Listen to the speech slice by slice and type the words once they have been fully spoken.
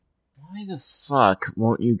Why the fuck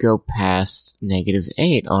won't you go past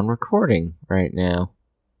 -8 on recording right now?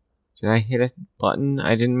 Did I hit a button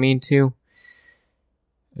I didn't mean to?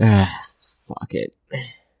 Fuck it.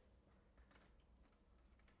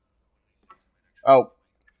 Oh.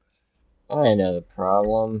 I know the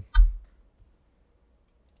problem.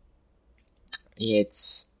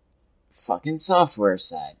 It's fucking software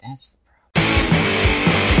side. That's the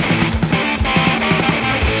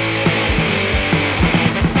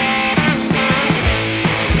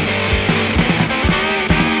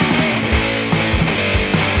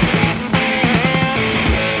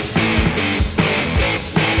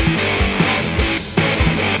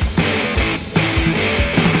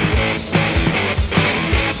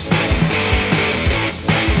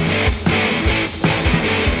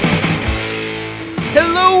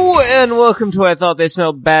and welcome to I Thought They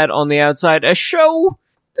Smelled Bad on the Outside, a show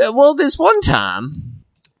that, well, this one time,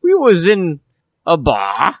 we was in a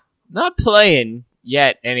bar, not playing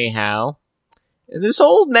yet anyhow, and this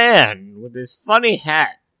old man with this funny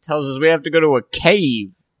hat tells us we have to go to a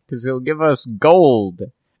cave, because he'll give us gold.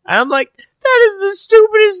 And I'm like, that is the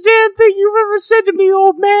stupidest damn thing you've ever said to me,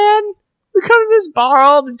 old man! We come to this bar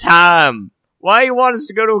all the time. Why you want us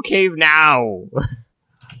to go to a cave now?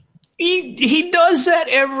 He does that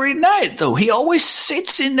every night, though. He always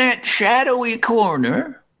sits in that shadowy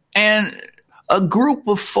corner, and a group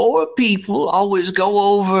of 4 people always go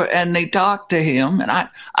over and they talk to him. And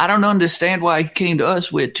I don't understand why he came to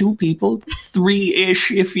us. We're 2 people,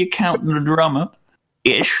 3-ish if you count the drummer.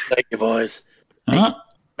 Ish. Thank you, boys.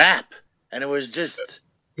 Map, and it was just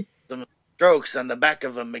some strokes on the back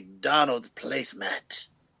of a McDonald's placemat,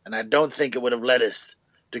 and I don't think it would have led us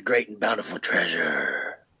to great and bountiful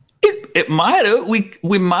treasure. It might have.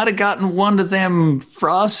 We might have gotten one of them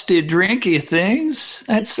frosted drinky things.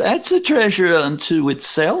 That's a treasure unto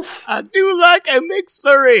itself. I do like a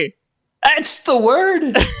McFlurry. That's the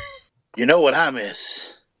word. You know what I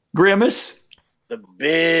miss? Grimace? The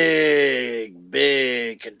big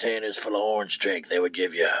containers full of orange drink they would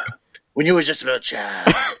give you when you was just a little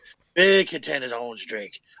child. Big containers of orange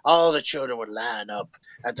drink. All the children would line up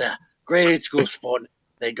at the grade school sport.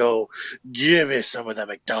 They go, give me some of that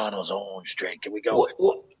McDonald's orange drink. And we go,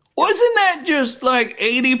 wasn't that just like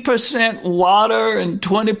 80% water and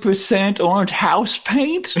 20% orange house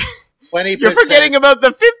paint? 20%. You're forgetting about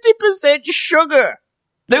the 50% sugar.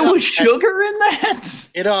 There was sugar in that?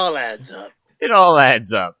 It all adds up. It all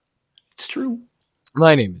adds up. It's true.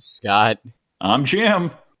 My name is Scott. I'm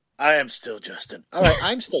Jim. I am still Justin. All right,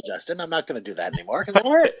 I'm still Justin. I'm not going to do that anymore because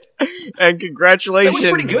that'll hurt. And congratulations.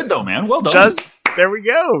 That was pretty good, though, man. Well done. There we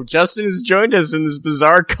go. Justin has joined us in this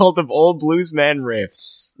bizarre cult of old bluesman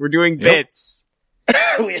riffs. We're doing bits.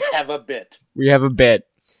 We have a bit. We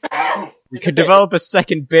could develop a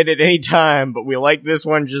second bit at any time, but we like this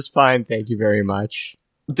one just fine. Thank you very much.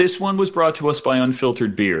 This one was brought to us by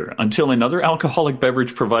Unfiltered Beer. Until another alcoholic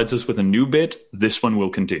beverage provides us with a new bit, this one will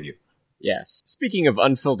continue. Yes. Speaking of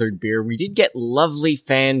unfiltered beer, we did get lovely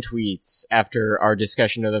fan tweets after our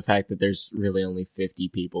discussion of the fact that there's really only 50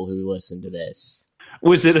 people who listen to this.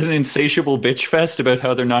 Was it an insatiable bitch fest about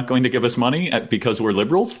how they're not going to give us money because we're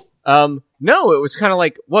liberals? No, it was kind of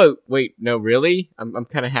like, whoa, wait, no, really? I'm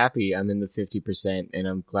kind of happy I'm in the 50%, and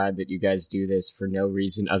I'm glad that you guys do this for no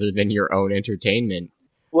reason other than your own entertainment.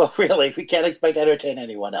 Well, really, we can't expect to entertain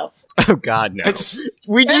anyone else. Oh, God, no.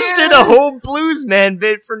 We just did a whole Bluesman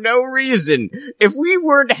bit for no reason. If we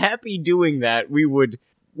weren't happy doing that, we'd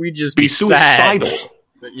just be suicidal. Sad.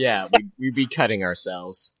 But yeah, we'd be cutting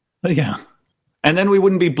ourselves. Yeah. And then we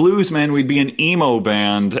wouldn't be Bluesmen, we'd be an emo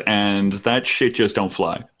band, and that shit just don't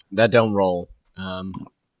fly. That don't roll.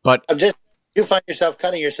 But you find yourself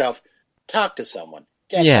cutting yourself, talk to someone.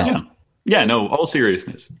 Yeah, no, all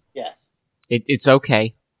seriousness. Yes. It's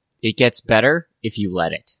okay. It gets better if you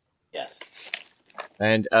let it. Yes.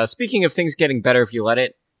 And speaking of things getting better if you let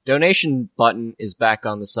it, donation button is back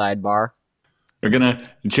on the sidebar. We're gonna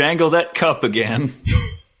jangle that cup again.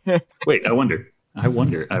 Wait, I wonder.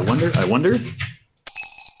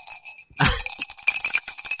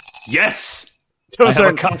 Yes! Those I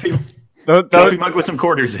have a coffee mug with some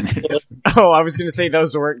quarters in it. Oh, I was gonna say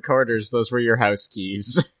those weren't quarters. Those were your house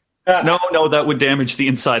keys. No, that would damage the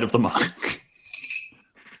inside of the mug.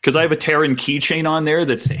 Because I have a Terran keychain on there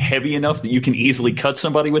that's heavy enough that you can easily cut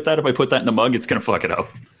somebody with that. If I put that in a mug, it's going to fuck it up.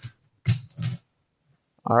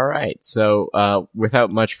 All right. So without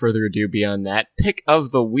much further ado beyond that, pick of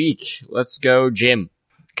the week. Let's go, Jim.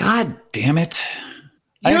 God damn it.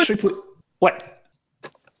 I actually put... What?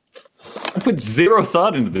 I put zero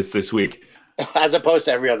thought into this week. As opposed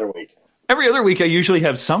to every other week. Every other week I usually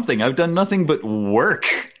have something. I've done nothing but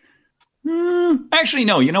work. Actually,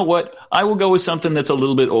 no. You know what? I will go with something that's a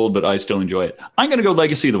little bit old, but I still enjoy it. I'm going to go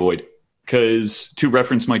Legacy of the Void, because to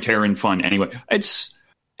reference my Terran fun anyway, it's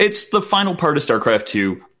the final part of StarCraft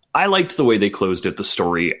 2. I liked the way they closed it, the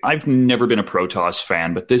story. I've never been a Protoss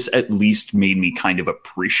fan, but this at least made me kind of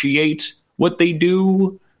appreciate what they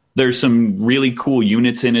do. There's some really cool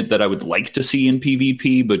units in it that I would like to see in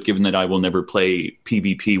PvP, but given that I will never play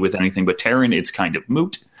PvP with anything but Terran, it's kind of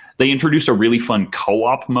moot. They introduced a really fun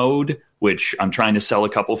co-op mode, which I'm trying to sell a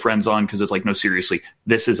couple friends on, because it's like, no, seriously,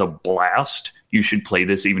 this is a blast. You should play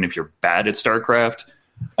this even if you're bad at StarCraft.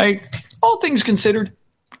 All things considered,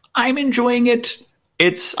 I'm enjoying it.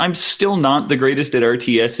 I'm still not the greatest at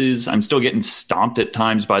RTSs. I'm still getting stomped at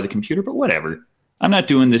times by the computer, but whatever. I'm not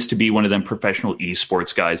doing this to be one of them professional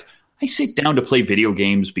esports guys. I sit down to play video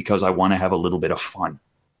games because I want to have a little bit of fun.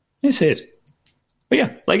 That's it. But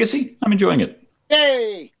yeah, Legacy, I'm enjoying it.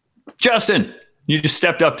 Yay! Justin, you just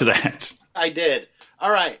stepped up to that. I did.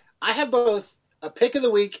 All right. I have both a pick of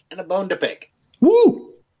the week and a bone to pick. Woo!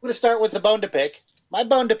 I'm going to start with the bone to pick. My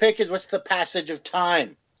bone to pick is what's the passage of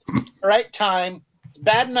time. All right, time. It's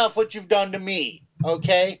bad enough what you've done to me,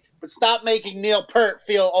 okay? But stop making Neil Peart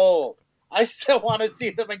feel old. I still want to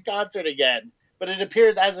see them in concert again. But it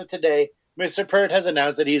appears as of today, Mr. Peart has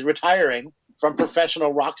announced that he's retiring from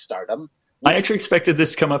professional rock stardom. I actually expected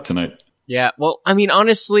this to come up tonight. Yeah, well, I mean,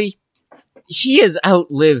 honestly, he has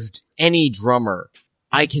outlived any drummer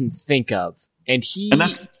I can think of. And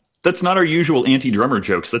that's not our usual anti-drummer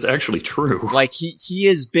jokes. That's actually true. Like, he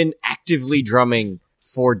has been actively drumming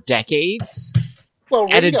for decades. Well,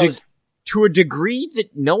 to a degree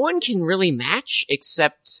that no one can really match,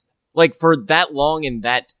 except, like, for that long and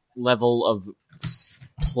that level of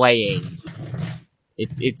playing.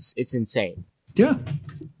 It's insane. Yeah.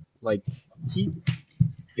 Like,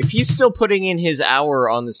 if he's still putting in his hour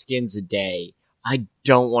on the skins a day, I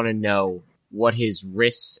don't want to know what his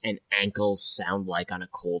wrists and ankles sound like on a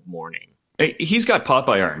cold morning. Hey, he's got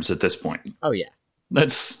Popeye arms at this point. Oh, yeah.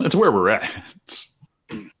 That's where we're at.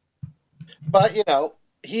 But,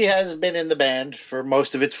 he has been in the band for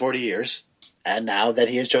most of its 40 years. And now that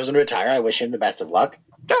he has chosen to retire, I wish him the best of luck.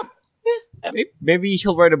 Yeah. Maybe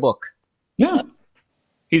he'll write a book. Yeah.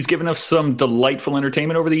 He's given us some delightful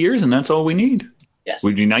entertainment over the years, and that's all we need. Yes. It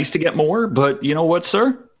would be nice to get more, but you know what,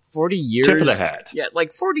 sir? 40 years. Tip of the hat. Yeah,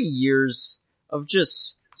 like 40 years of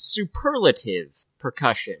just superlative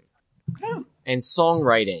percussion. Yeah. And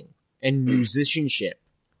songwriting and musicianship.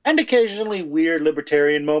 And occasionally weird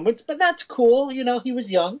libertarian moments, but that's cool. He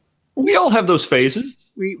was young. We all have those phases.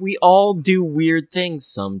 We all do weird things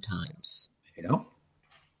sometimes.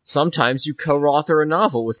 Sometimes you co-author a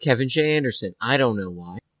novel with Kevin J. Anderson. I don't know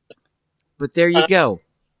why. But there you go.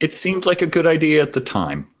 It seemed like a good idea at the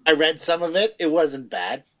time. I read some of it. It wasn't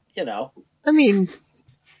bad, I mean,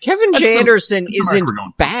 Kevin J. Anderson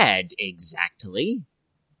isn't bad, exactly.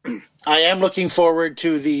 I am looking forward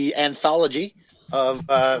to the anthology of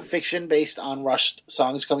fiction based on Rush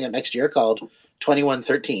songs coming out next year called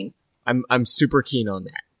 2113. I'm super keen on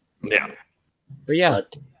that. Yeah. But yeah,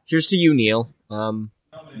 here's to you, Neil.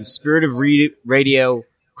 The spirit of radio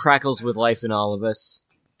crackles with life in all of us.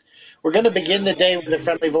 We're going to begin the day with a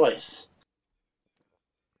friendly voice.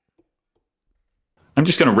 I'm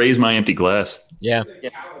just going to raise my empty glass. Yeah.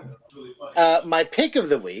 My pick of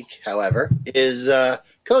the week, however, is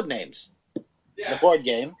Codenames, the board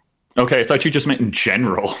game. Okay, I thought you just meant in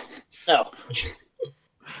general. No.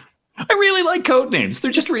 I really like Codenames.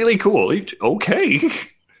 They're just really cool. Okay.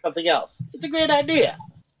 Something else. It's a great idea.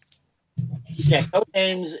 Yeah,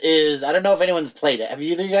 Codenames is... I don't know if anyone's played it. Have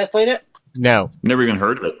either of you guys played it? No. Never even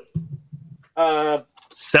heard of it.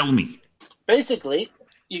 Sell me. Basically,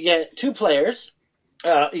 you get two players.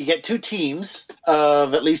 You get two teams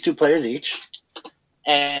of at least two players each.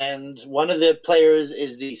 And one of the players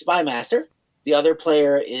is the spy master. The other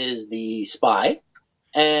player is the spy.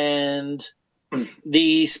 And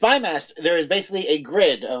the spy master, there is basically a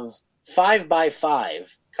grid of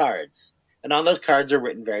 5x5 cards. And on those cards are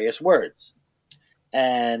written various words.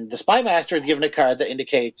 And the spy master is given a card that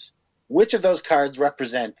indicates which of those cards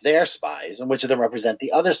represent their spies and which of them represent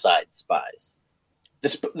the other side's spies.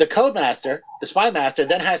 The code master, the spy master,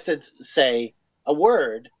 then has to say a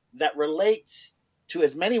word that relates to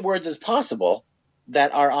as many words as possible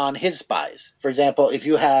that are on his spies. For example, if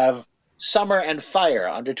you have summer and fire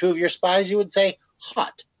under two of your spies, you would say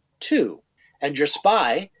hot, 2. And your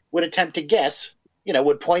spy would attempt to guess,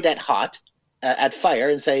 would point at hot, at fire,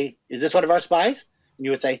 and say, is this one of our spies? And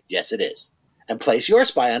you would say, yes, it is. And place your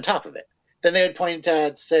spy on top of it. Then they would point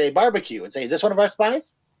at, say, barbecue, and say, is this one of our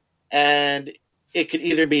spies? And it could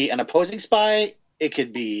either be an opposing spy, it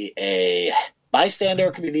could be a bystander, or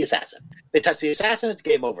it could be the assassin. They touch the assassin, it's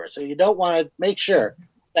game over. So you don't want to make sure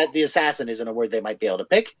that the assassin isn't a word they might be able to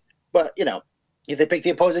pick. But, if they pick the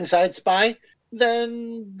opposing side spy,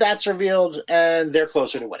 then that's revealed and they're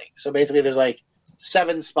closer to winning. So basically there's like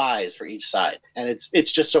 7 spies for each side. And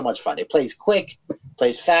it's just so much fun. It plays quick,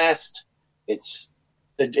 plays fast. It's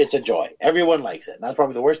a joy. Everyone likes it. And that's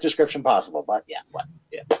probably the worst description possible. But yeah.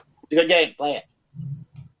 It's a good game. Play it.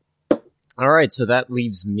 All right, so that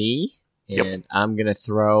leaves me. And I'm going to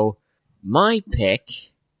throw my pick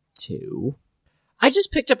to... I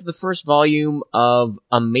just picked up the first volume of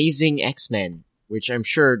Amazing X-Men, which I'm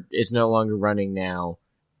sure is no longer running now.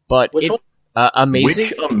 But Which one? Amazing?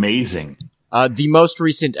 Which Amazing? The most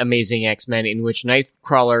recent Amazing X-Men, in which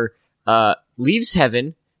Nightcrawler leaves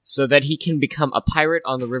heaven so that he can become a pirate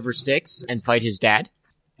on the River Styx and fight his dad,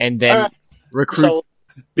 and then recruit... So,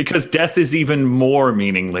 Because death is even more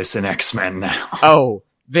meaningless in X-Men now. Oh,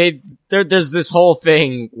 there's this whole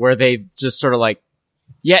thing where they just sort of like,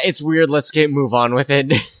 yeah, it's weird, let's move on with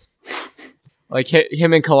it. Like,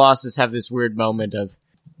 him and Colossus have this weird moment of,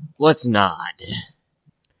 let's nod.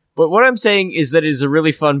 But what I'm saying is that it is a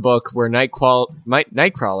really fun book where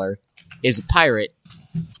Nightcrawler is a pirate,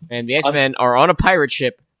 and the X-Men are on a pirate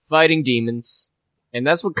ship fighting demons, and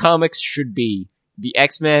that's what comics should be. The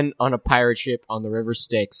X-Men on a pirate ship on the River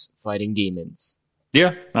Styx fighting demons.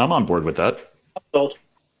 Yeah, I'm on board with that. sold.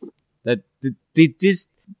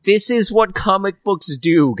 This is what comic books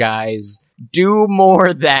do, guys. Do more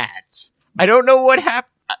of that. I don't know what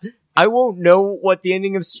happened. I won't know what the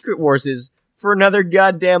ending of Secret Wars is for another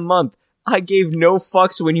goddamn month. I gave no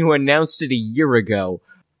fucks when you announced it a year ago.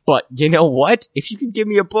 But you know what? If you can give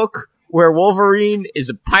me a book where Wolverine is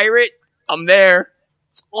a pirate, I'm there.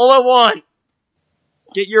 It's all I want.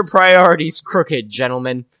 Get your priorities crooked,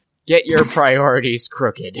 gentlemen. Get your priorities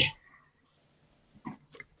crooked.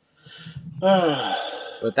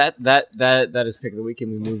 But that is pick of the week,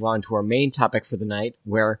 and we move on to our main topic for the night,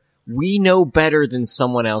 where we know better than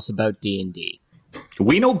someone else about D&D.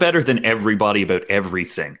 We know better than everybody about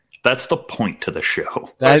everything. That's the point to the show.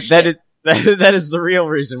 That is the real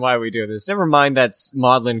reason why we do this. Never mind that's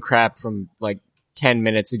maudlin crap from like 10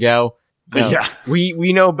 minutes ago. No, Yeah.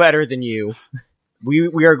 We know better than you.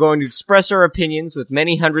 We are going to express our opinions with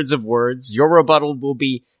many hundreds of words. Your rebuttal will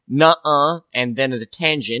be nuh-uh and then a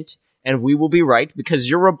tangent, and we will be right because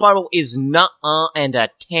your rebuttal is nuh-uh and a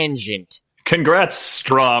tangent. Congrats,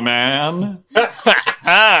 straw man.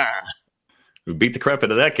 We beat the crap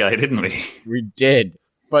out of that guy, didn't we? We did.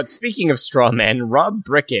 But speaking of straw men, Rob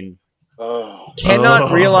Bricken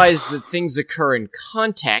cannot realize that things occur in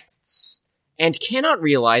contexts, and cannot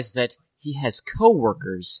realize that he has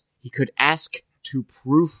coworkers he could ask to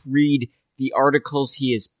proofread the articles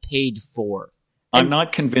he is paid for. I'm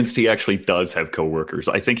not convinced he actually does have coworkers.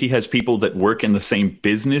 I think he has people that work in the same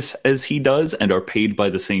business as he does and are paid by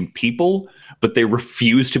the same people, but they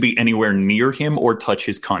refuse to be anywhere near him or touch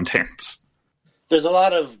his content. There's a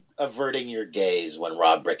lot of averting your gaze when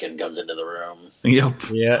Rob Bricken comes into the room. Yep.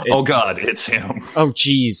 Yeah. Oh God, it's him. Oh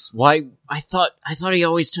geez. Why? I thought he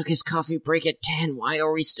always took his coffee break at 10. Why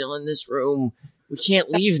are we still in this room? We can't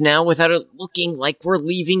leave now without it looking like we're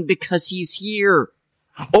leaving because he's here.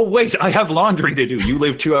 Oh wait, I have laundry to do. You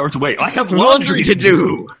live 2 hours away. I have laundry to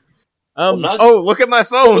do. Look at my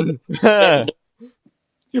phone.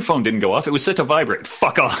 Your phone didn't go off. It was set to vibrate.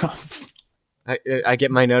 Fuck off. I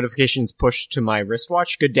get my notifications pushed to my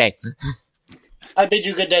wristwatch. Good day. I bid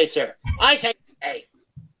you good day, sir. I say hey.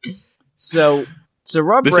 So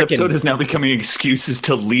Rob This Bricken, episode is now becoming excuses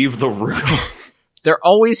to leave the room. they're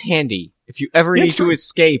always handy. If you ever It's need to true.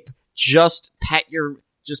 escape, just pat your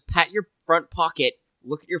front pocket,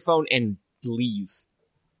 look at your phone, and leave.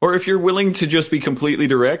 Or if you're willing to just be completely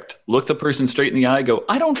direct, look the person straight in the eye, go,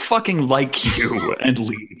 I don't fucking like you, and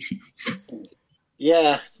leave.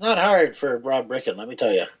 Yeah, it's not hard for Rob Bricken, let me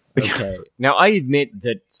tell you. Okay. Now, I admit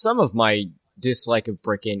that some of my dislike of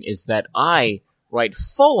Bricken is that I write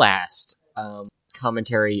full-assed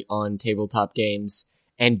commentary on tabletop games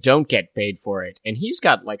and don't get paid for it. And he's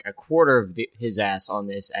got like a quarter of his ass on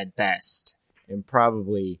this at best. And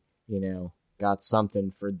probably, got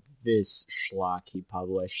something for this schlock he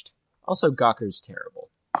published. Also, Gawker's terrible.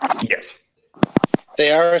 Yes.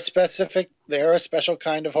 They are a special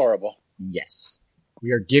kind of horrible. Yes.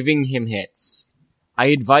 We are giving him hits. I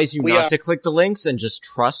advise you not to click the links and just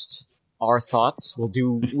trust our thoughts. We'll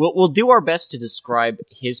do our best to describe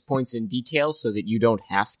his points in detail so that you don't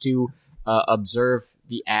have to observe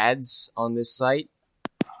the ads on this site.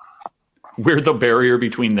 We're the barrier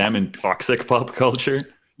between them and toxic pop culture.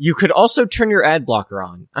 You could also turn your ad blocker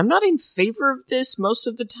on. I'm not in favor of this most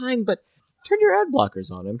of the time, but turn your ad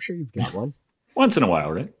blockers on. I'm sure you've got one. Once in a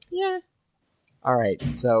while, right? Yeah. All right,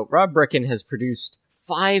 so Rob Bricken has produced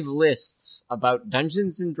 5 lists about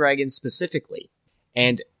Dungeons and Dragons specifically,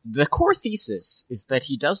 and the core thesis is that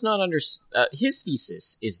he does not his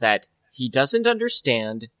thesis is that he doesn't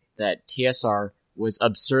understand that TSR was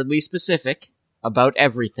absurdly specific about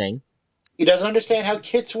everything. He doesn't understand how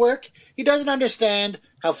kits work. He doesn't understand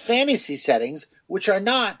how fantasy settings, which are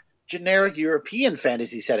not generic European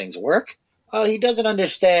fantasy settings, work. He doesn't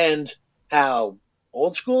understand how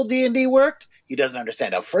old school D&D worked. He doesn't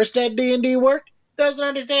understand how first ed D&D worked. Doesn't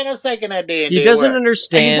understand how second ed D&D He doesn't worked.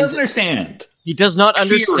 understand. And he doesn't understand. He does not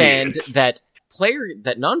Period. understand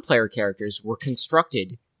that non-player characters were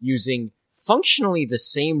constructed using functionally the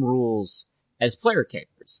same rules as player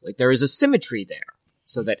characters. Like, there is a symmetry there,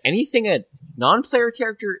 so that anything a non-player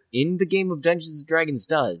character in the game of Dungeons and Dragons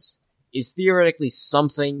does is theoretically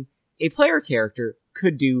something a player character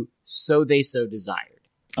could do, so they so desired.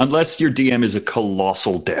 Unless your DM is a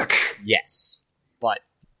colossal dick. Yes, but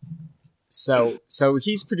so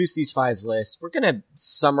he's produced these 5 lists. We're gonna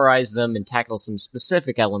summarize them and tackle some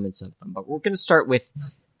specific elements of them, but we're gonna start with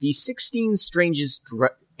the 16 strangest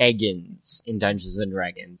dragons in Dungeons and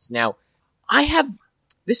Dragons. Now,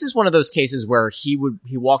 this is one of those cases where he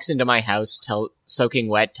walks into my house, soaking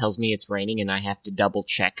wet, tells me it's raining, and I have to double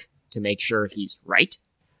check to make sure he's right.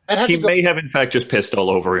 He may have, in fact, just pissed all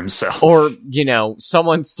over himself. Or,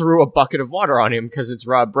 someone threw a bucket of water on him because it's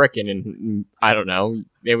Rob Bricken, and I don't know,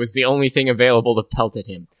 it was the only thing available to pelt at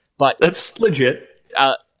him. But that's legit.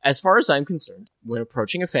 As far as I'm concerned, when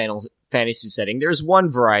approaching a fantasy setting, there's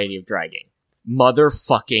one variety of dragon.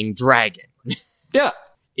 Motherfucking dragon. Yeah.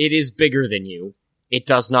 It is bigger than you. It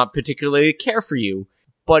does not particularly care for you,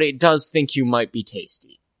 but it does think you might be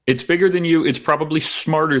tasty. It's bigger than you, it's probably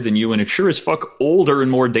smarter than you, and it's sure as fuck older and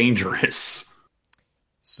more dangerous.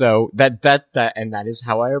 So that is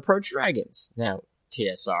how I approach dragons. Now,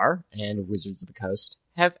 TSR and Wizards of the Coast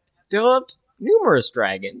have developed numerous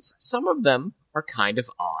dragons. Some of them are kind of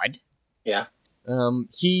odd. Yeah.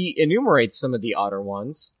 He enumerates some of the odder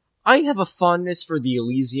ones. I have a fondness for the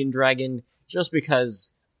Elysian dragon just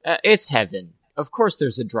because it's heaven. Of course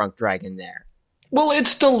there's a drunk dragon there. Well,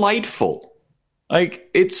 it's delightful. Like,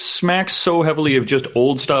 it smacks so heavily of just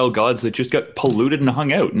old-style gods that just got polluted and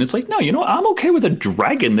hung out. And it's like, no, I'm okay with a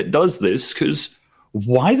dragon that does this, because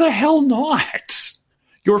why the hell not?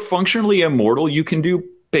 You're functionally immortal. You can do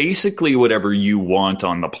basically whatever you want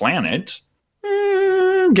on the planet.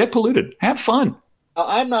 Get polluted. Have fun.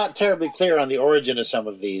 I'm not terribly clear on the origin of some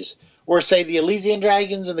of these. Were, say, the Elysian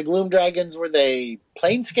dragons and the Gloom dragons, were they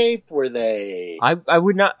Planescape? Were they...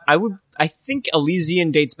 I think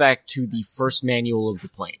Elysian dates back to the first manual of the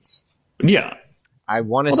Planes. Yeah. I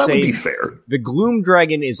want to that say would be fair. The Gloom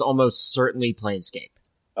dragon is almost certainly Planescape.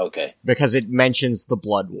 Okay. Because it mentions the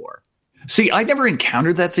Blood War. See, I never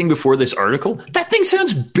encountered that thing before this article. That thing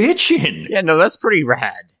sounds bitchin'. Yeah, no, that's pretty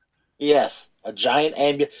rad. Yes. A giant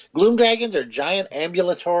Gloom dragons are giant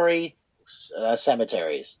ambulatory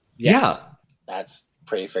cemeteries. Yes. Yeah. That's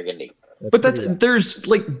pretty friggin' neat. There's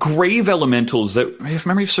like grave elementals that, if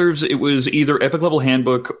memory serves, it was either Epic Level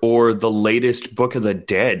Handbook or the latest Book of the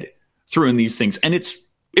Dead threw in these things. And it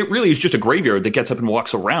really is just a graveyard that gets up and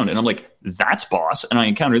walks around. And I'm like, that's boss. And I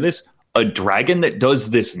encounter this, a dragon that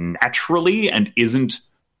does this naturally and isn't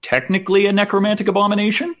technically a necromantic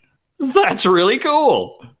abomination. That's really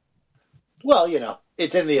cool. Well,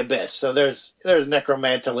 it's in the abyss, so there's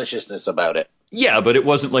necromantiliciousness about it. Yeah, but it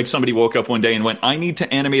wasn't like somebody woke up one day and went, I need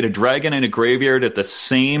to animate a dragon in a graveyard at the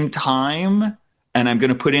same time, and I'm going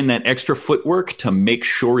to put in that extra footwork to make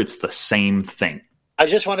sure it's the same thing. I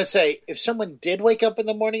just want to say, if someone did wake up in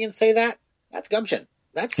the morning and say that, that's gumption.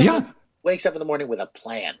 That's someone wakes up in the morning with a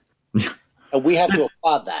plan. And we have to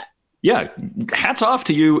applaud that. Yeah, hats off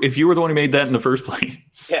to you if you were the one who made that in the first place.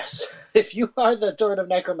 Yes. If you are the sort of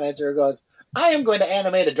necromancer who goes, I am going to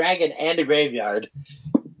animate a dragon and a graveyard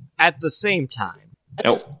at the same time.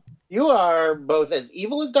 You are both as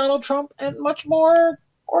evil as Donald Trump and much more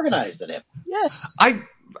organized than him. Yes.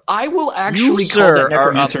 I will actually call that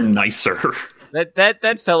necromancer nicer.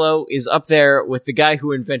 That fellow is up there with the guy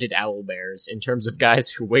who invented owl bears in terms of guys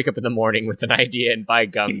who wake up in the morning with an idea and by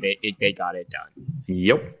gum, they got it done.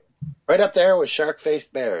 Yep. Right up there with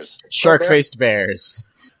shark-faced bears. Shark-faced bears.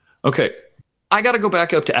 Okay. I gotta go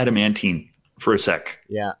back up to Adamantine for a sec.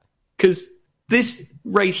 Yeah. Because this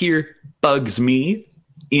right here bugs me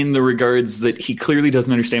in the regards that he clearly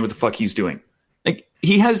doesn't understand what the fuck he's doing. Like,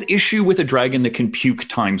 he has issue with a dragon that can puke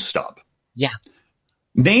time stop. Yeah.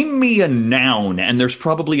 Name me a noun, and there's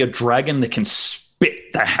probably a dragon that can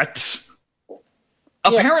spit that.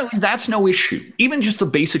 Apparently, that's no issue. Even just the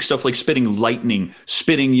basic stuff like spitting lightning,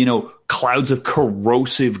 spitting, clouds of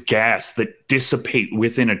corrosive gas that dissipate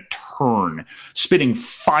within a turn, spitting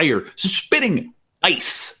fire, spitting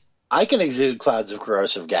ice. I can exude clouds of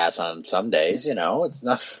corrosive gas on some days, it's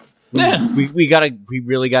not... Yeah. We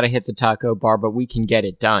really gotta hit the taco bar, but we can get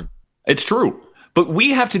it done. It's true. But we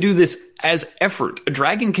have to do this as effort. A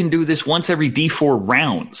dragon can do this once every D4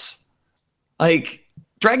 rounds. Like...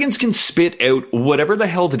 Dragons can spit out whatever the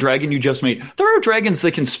hell the dragon you just made. There are dragons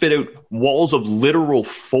that can spit out walls of literal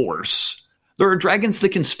force. There are dragons that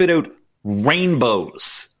can spit out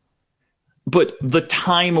rainbows. But the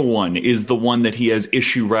time one is the one that he has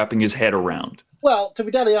issue wrapping his head around. Well, to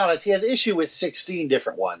be totally honest, he has issue with 16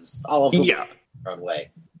 different ones, all of them their own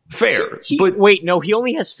way. Fair. But wait, no, he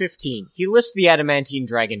only has 15. He lists the adamantine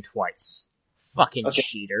dragon twice. Fucking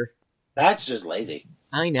cheater. That's just lazy.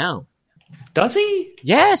 I know. Does he?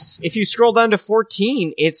 Yes! If you scroll down to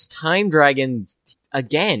 14, it's time dragons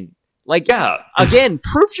again. Again,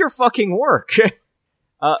 prove your fucking work.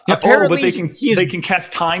 Apparently, but they can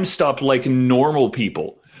cast time stop like normal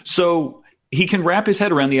people. So he can wrap his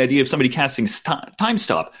head around the idea of somebody casting time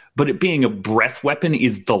stop, but it being a breath weapon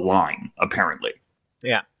is the line, apparently.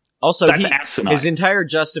 Yeah. Also, that's asinine. His entire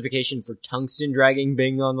justification for tungsten dragon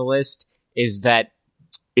being on the list is that...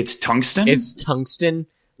 It's tungsten? It's tungsten.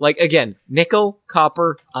 Like, again, nickel,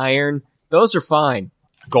 copper, iron, those are fine.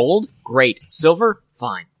 Gold? Great. Silver?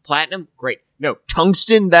 Fine. Platinum? Great. No,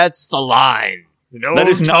 tungsten, that's the line. No, that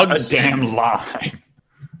is tungsten. Not a damn line.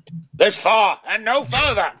 There's far and no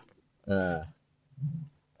further.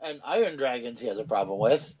 And iron dragons he has a problem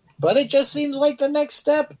with, but it just seems like the next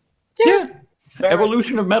step. Yeah.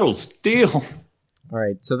 Evolution of metals. Deal.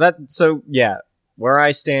 Alright, so where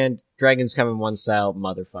I stand, dragons come in one style,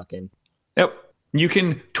 motherfucking. Yep. You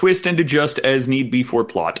can twist and adjust as need be for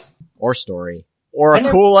plot. Or story. Or a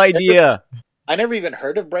cool idea. I never even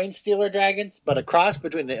heard of brain stealer dragons, but a cross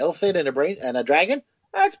between an Illithid and a dragon,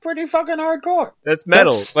 that's pretty fucking hardcore. That's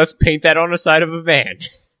metal. Let's paint that on the side of a van.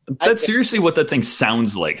 That's seriously what that thing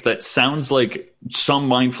sounds like. That sounds like some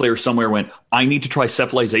mind flayer somewhere went, I need to try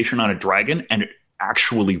cephalization on a dragon, and it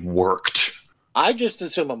actually worked. I just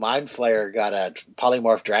assume a mind flayer got a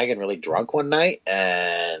polymorph dragon really drunk one night,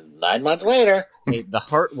 and 9 months later... Hey, the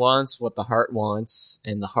heart wants what the heart wants,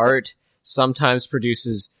 and the heart sometimes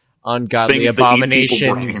produces ungodly things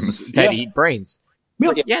abominations that eat brains.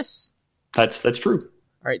 Yep. Yes. That's true.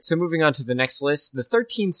 Alright, so moving on to the next list. The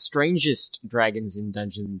 13 strangest dragons in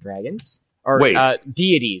Dungeons & Dragons.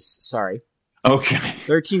 Deities, sorry. Okay.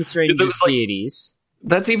 13 strangest deities.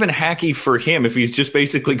 That's even hacky for him if he's just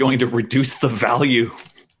basically going to reduce the value.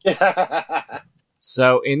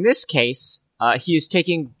 So, in this case, he is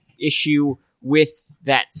taking issue with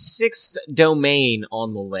that 6th domain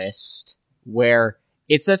on the list, where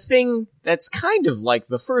it's a thing that's kind of like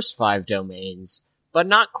the first 5 domains, but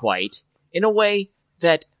not quite, in a way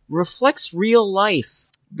that reflects real life.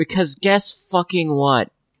 Because guess fucking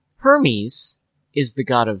what? Hermes is the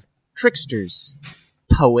god of tricksters,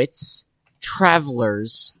 poets,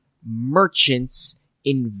 travelers, merchants,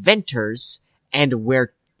 inventors, and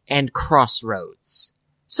crossroads.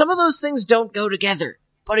 Some of those things don't go together,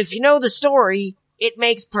 but if you know the story, it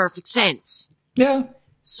makes perfect sense. Yeah.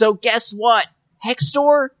 So guess what?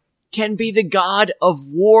 Hextor can be the god of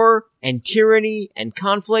war and tyranny and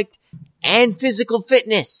conflict and physical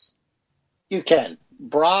fitness. You can.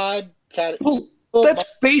 That's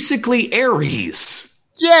basically Ares.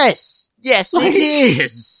 Yes, it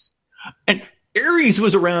is. And Ares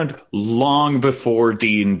was around long before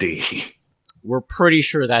D&D. We're pretty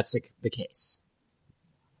sure that's the case.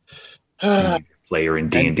 Player in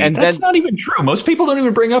D&D. That's not even true. Most people don't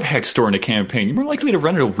even bring up Hextor in a campaign. You're more likely to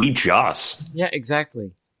run into Wee Joss. Yeah,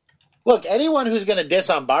 exactly. Look, anyone who's going to diss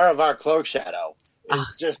on Baravar Cloak Shadow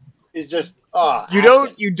is just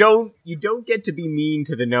you don't get to be mean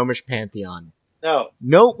to the Gnomish Pantheon. No.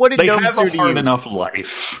 What did they gnomes do have to a hard you? enough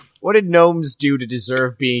life. What did gnomes do to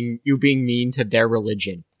deserve being mean to their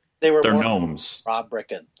religion? They're gnomes. Rob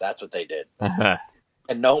Bricken. That's what they did. Uh-huh.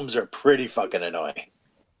 And gnomes are pretty fucking annoying.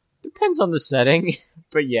 Depends on the setting,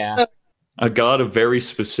 but yeah. A god of very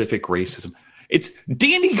specific racism. It's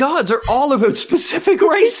D&D gods are all about specific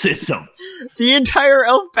racism. The entire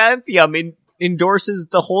elf pantheon endorses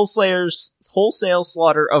the wholesale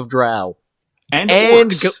slaughter of drow and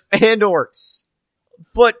orcs. And orcs.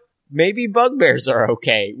 But maybe bugbears are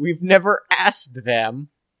okay. We've never asked them.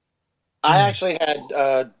 I actually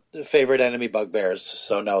had favorite enemy bugbears,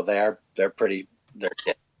 so no, they're dicks.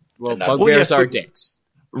 Well, bugbears are dicks.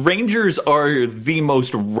 Rangers are the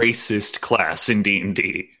most racist class in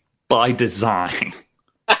D&D by design.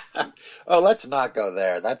 Oh, let's not go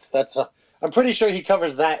there. I'm pretty sure he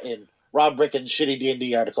covers that in Rob Bricken's shitty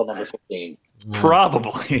D&D article number 15.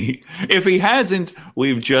 Probably. If he hasn't,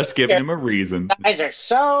 we've just given him a reason. You guys are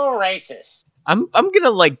so racist. I'm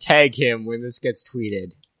gonna tag him when this gets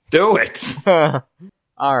tweeted. Do it.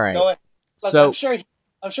 All right. Look, So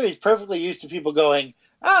I'm sure he's perfectly used to people going,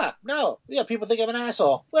 no, yeah, people think I'm an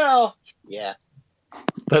asshole. Well, yeah.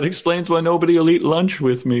 That explains why nobody will eat lunch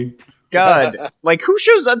with me. God, who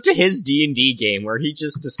shows up to his D&D game where he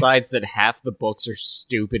just decides that half the books are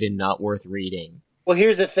stupid and not worth reading? Well,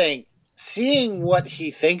 here's the thing. Seeing what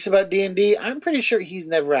he thinks about D&D, I'm pretty sure he's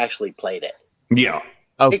never actually played it. Yeah.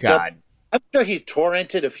 Oh, Picked God. I'm sure he's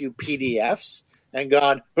torrented a few PDFs and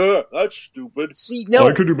gone, that's stupid. See, no,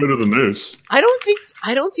 I could do better than this. I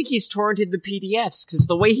don't think he's torrented the PDFs, because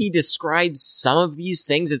the way he describes some of these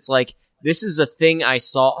things, it's like, this is a thing I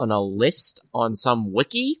saw on a list on some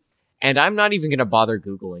wiki, and I'm not even going to bother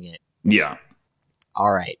Googling it. Yeah.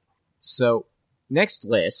 Alright, so next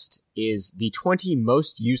list is the 20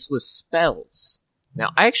 most useless spells. Now,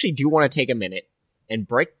 I actually do want to take a minute and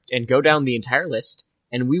go down the entire list,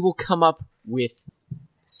 and we will come up with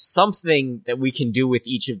something that we can do with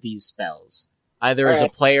each of these spells, either as a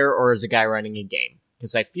player or as a guy running a game.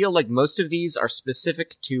 Because I feel like most of these are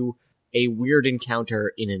specific to a weird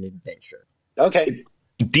encounter in an adventure. Okay.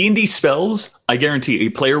 D&D spells, I guarantee a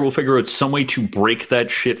player will figure out some way to break that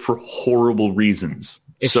shit for horrible reasons.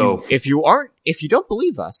 If you don't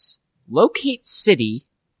believe us, locate city,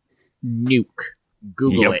 nuke.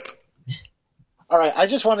 Google it. All right, I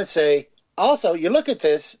just want to say, also, you look at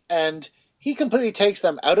this, and he completely takes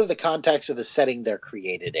them out of the context of the setting they're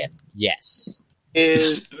created in. Yes.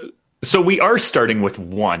 So we are starting with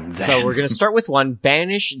one, then. So we're going to start with one,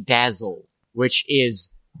 Banish Dazzle, which is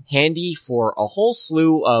handy for a whole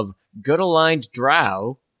slew of good-aligned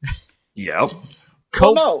drow. Yep.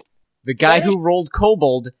 No. The guy who rolled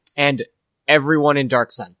Kobold, and everyone in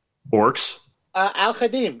Dark Sun. Orcs.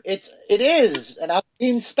 Al-Khadim. It is an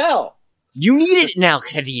Al-Khadim spell. You need it now,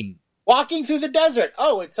 Khadim. Walking through the desert.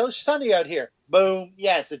 Oh, it's so sunny out here. Boom.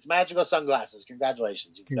 Yes, it's magical sunglasses.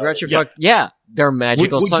 Congratulations. Yeah, they're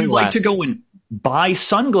magical sunglasses. Would you like to go and buy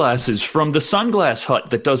sunglasses from the sunglass hut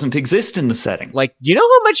that doesn't exist in the setting? You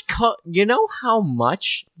know how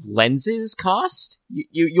much lenses cost?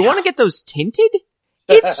 You want to get those tinted?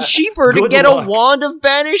 It's cheaper to get a wand of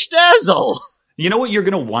Banish Dazzle. You know what you're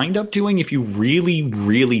going to wind up doing if you really,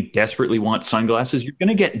 really desperately want sunglasses? You're going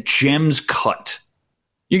to get gems cut.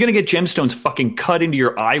 You're going to get gemstones fucking cut into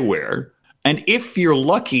your eyewear. And if you're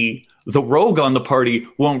lucky, the rogue on the party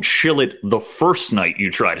won't shill it the first night you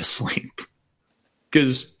try to sleep.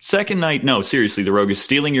 Because second night, no, seriously, the rogue is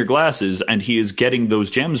stealing your glasses and he is getting those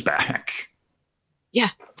gems back. Yeah.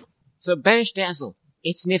 So Banish Dazzle,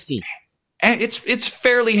 it's nifty. And it's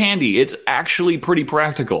fairly handy. It's actually pretty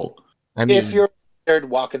practical. I mean, if you're scared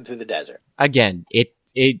walking through the desert. Again,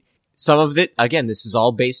 some of it, again, this is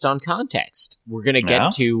all based on context. We're going to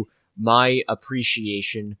get to my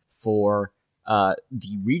appreciation for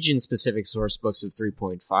the region-specific source books of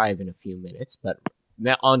 3.5 in a few minutes, but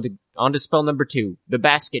now on to spell number 2, the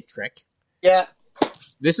basket trick. Yeah.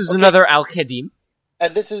 This is another Al-Khadim.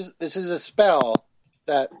 And this is a spell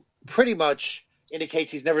that pretty much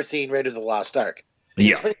indicates he's never seen Raiders of the Lost Ark.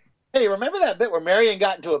 Yeah. Hey, remember that bit where Marion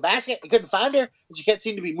got into a basket? He couldn't find her, and she kept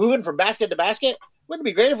seeming to be moving from basket to basket? Wouldn't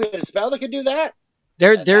it be great if we had a spell that could do that?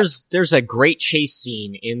 There's a great chase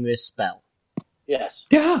scene in this spell. Yes.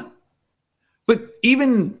 Yeah. But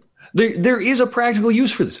even there is a practical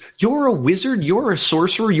use for this. You're a wizard, you're a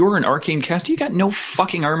sorcerer, you're an arcane caster, you got no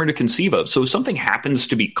fucking armor to conceive of. So if something happens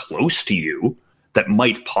to be close to you that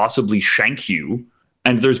might possibly shank you,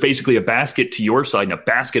 and there's basically a basket to your side and a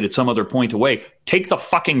basket at some other point away, take the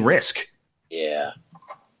fucking risk. Yeah.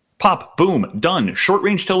 Pop, boom, done.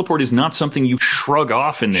 Short-range teleport is not something you shrug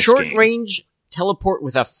off in this game. Short-range teleport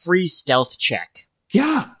with a free stealth check.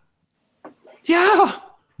 Yeah. Yeah.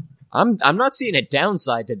 I'm not seeing a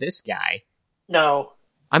downside to this guy. No.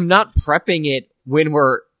 I'm not prepping it when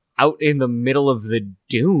we're out in the middle of the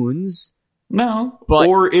dunes. No. But,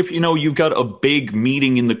 or if, you've got a big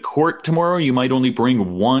meeting in the court tomorrow, you might only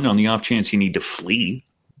bring one on the off chance you need to flee.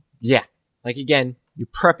 Yeah. Again, you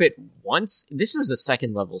prep it once. This is a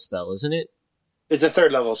second level spell, isn't it? It's a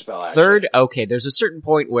third level spell, actually. Third? Okay, there's a certain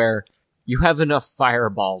point where you have enough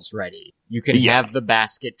fireballs ready. You can have the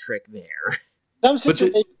basket trick there. Some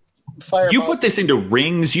situations, fireball. You put this into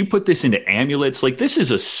rings, you put this into amulets. This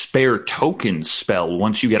is a spare token spell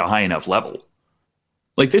once you get a high enough level.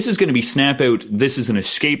 This is going to be snap out, this is an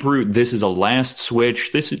escape route, this is a last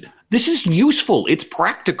switch, this is useful, it's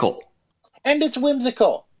practical. And it's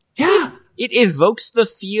whimsical. Yeah. It evokes the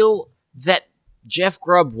feel that Jeff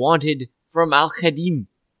Grubb wanted from Al-Khadim.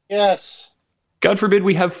 Yes. God forbid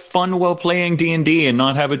we have fun while playing D&D and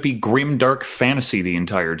not have it be grim, dark fantasy the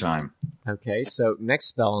entire time. Okay, so next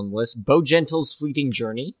spell on the list, Bowgentle's Fleeting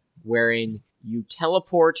Journey, wherein you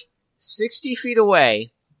teleport 60 feet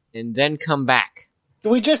away and then come back.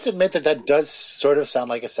 Can we just admit that does sort of sound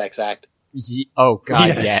like a sex act? Oh god,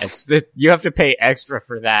 Yes. yes. You have to pay extra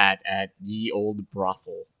for that at ye old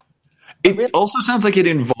brothel. It also sounds like it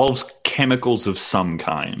involves chemicals of some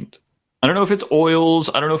kind. I don't know if it's oils,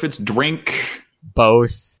 I don't know if it's drink.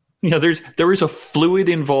 Both. Yeah, there is a fluid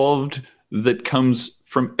involved that comes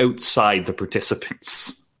from outside the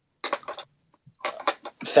participants.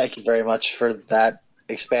 Thank you very much for that,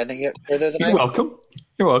 expanding it further than You're welcome.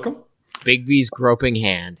 You're welcome. Bigby's groping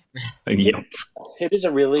hand. Yep. It is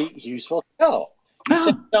a really useful spell. You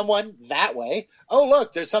send someone that way. Oh,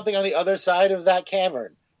 look, there's something on the other side of that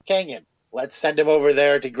canyon. Let's send him over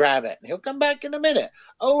there to grab it. He'll come back in a minute.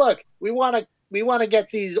 Oh, look, we want to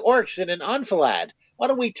get these orcs in an enfilade. Why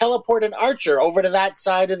don't we teleport an archer over to that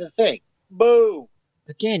side of the thing? Boom.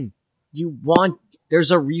 Again,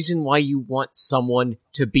 there's a reason why you want someone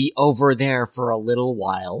to be over there for a little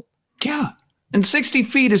while. Yeah. And 60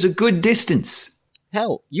 feet is a good distance.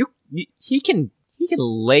 Hell, he can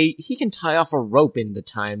tie off a rope in the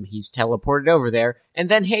time he's teleported over there, and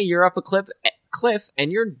then hey, you're up a cliff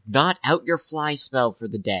and you're not out your fly spell for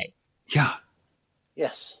the day. Yeah.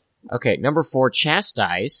 Yes. Okay, number 4,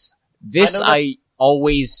 Chastise. This I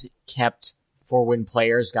always kept for when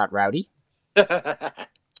players got rowdy.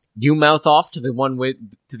 You mouth off to the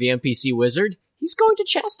NPC wizard, he's going to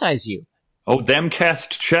chastise you. Oh, them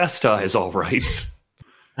cast chastise, all right.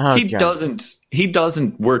 Oh, he God.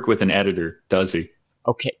 doesn't work with an editor, does he?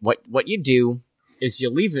 Okay, what you do is you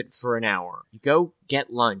leave it for an hour. You go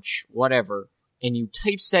get lunch, whatever, and you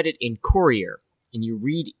typeset it in Courier, and you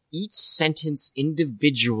read each sentence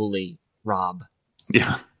individually, Rob.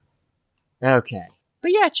 Yeah. Okay.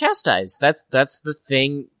 But yeah, chastise. That's the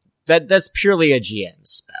thing. That's purely a GM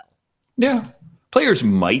spell. Yeah. Players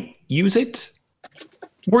might use it.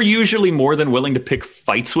 We're usually more than willing to pick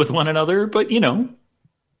fights with one another, but,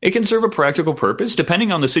 it can serve a practical purpose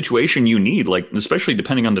depending on the situation you need, like especially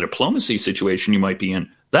depending on the diplomacy situation you might be in.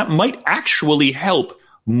 That might actually help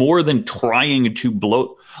more than trying to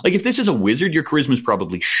blow. Like, if this is a wizard, your charisma is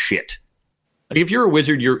probably shit. Like, if you're a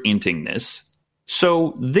wizard, you're inting this.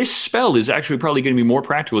 So this spell is actually probably going to be more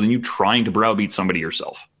practical than you trying to browbeat somebody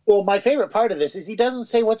yourself. Well, my favorite part of this is he doesn't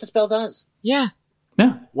say what the spell does. Yeah.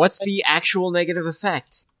 Yeah. What's the actual negative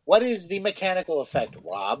effect? What is the mechanical effect,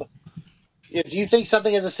 Rob? If you think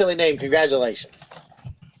something has a silly name, congratulations.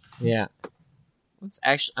 Yeah.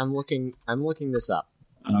 I'm looking this up.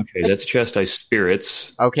 Okay, that's Chastise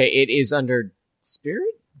Spirits. Okay, it is under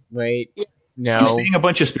Spirit? Wait. Yeah. I'm No. seeing a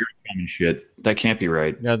bunch of spirit common shit. That can't be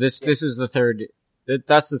right. No, this is the third.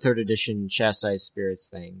 That's the 3rd edition Chastise Spirits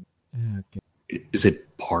thing. Okay. Is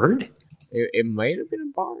it Bard? It might have been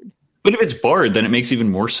a bard. But if it's Bard, then it makes even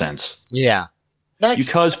more sense. Yeah. Next.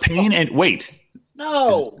 You cause pain and... Wait.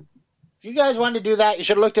 No. If you guys wanted to do that, you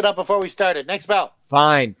should have looked it up before we started. Next spell.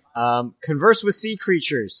 Fine. Converse with sea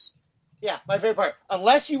creatures. Yeah, my favorite part.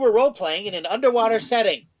 Unless you were role-playing in an underwater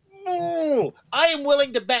setting. Ooh, I am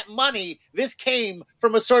willing to bet money this came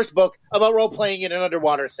from a source book about role-playing in an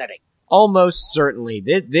underwater setting. Almost certainly.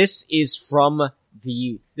 This is from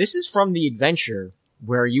the adventure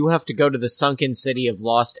where you have to go to the sunken city of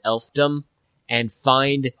Lost Elfdom and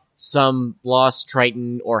find some lost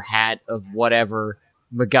Triton or hat of whatever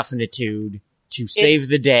MacGuffinitude to save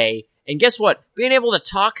the day. And guess what? Being able to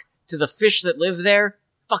talk to the fish that live there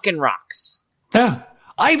fucking rocks. Yeah.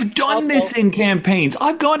 I've done this in campaigns.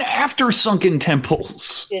 I've gone after sunken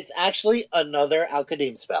temples. It's actually another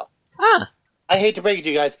Al-Qadim spell. Ah. I hate to break it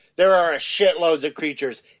to you guys, there are shitloads of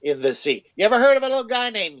creatures in the sea. You ever heard of a little guy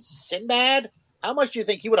named Sinbad? How much do you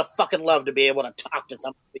think he would have fucking loved to be able to talk to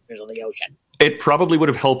some creatures on the ocean? It probably would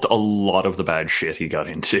have helped a lot of the bad shit he got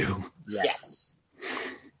into. Yes.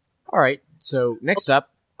 All right. So next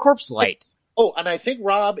up, Corpse Light. Oh, and I think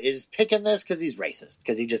Rob is picking this because he's racist.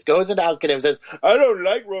 Because he just goes into Al-Qadim and says, I don't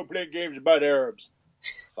like role-playing games about Arabs.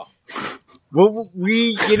 Fuck. Well,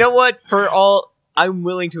 you know what? I'm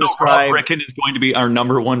willing to ascribe... Bricken is going to be our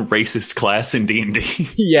number 1 racist class in D&D.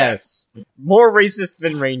 Yes. More racist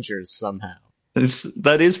than Rangers, somehow.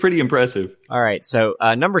 That is pretty impressive. All right, so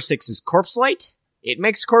number 6 is Corpse Light. It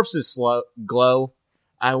makes corpses glow.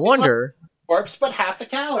 I wonder... Corpse, but half the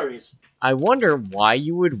calories. I wonder why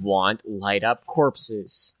you would want light up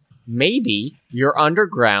corpses. Maybe you're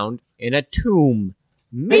underground in a tomb.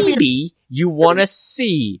 Maybe you want to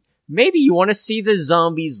see. Maybe you want to see the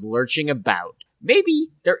zombies lurching about. maybe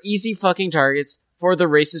they're easy fucking targets for the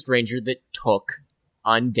racist ranger that took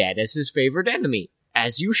undead as his favorite enemy.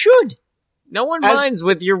 As you should. No one minds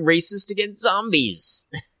with your racist against zombies.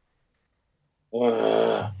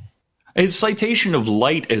 A citation of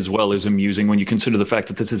light as well is amusing when you consider the fact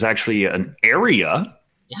that this is actually an area.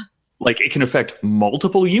 Yeah. Like, it can affect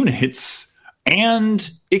multiple units, and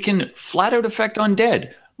it can flat out affect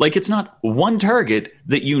undead. Like, it's not one target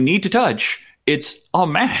that you need to touch. It's a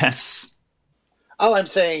mass. All I'm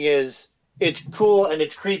saying is, it's cool and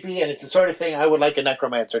it's creepy and it's the sort of thing I would like a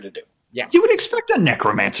necromancer to do. Yeah. You would expect a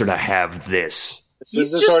necromancer to have this.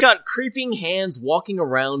 He's just got creeping hands walking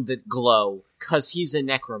around that glow, because he's a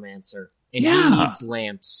necromancer. And he needs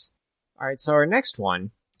lamps. Alright, so our next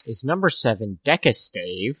one is number 7,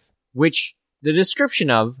 Decastave, which the description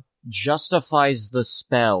of justifies the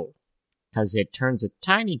spell, because it turns a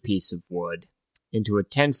tiny piece of wood into a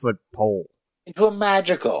 10-foot pole. Into a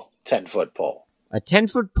magical 10-foot pole. A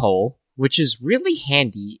 10-foot pole, which is really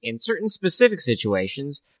handy in certain specific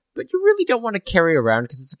situations, but you really don't want to carry around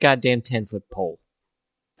because it's a goddamn 10-foot pole.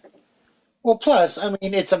 Well, plus, I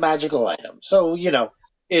mean, it's a magical item. So,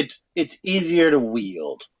 it's easier to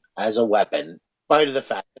wield as a weapon, despite of the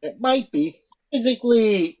fact that it might be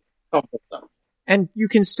physically cumbersome. And you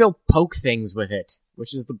can still poke things with it,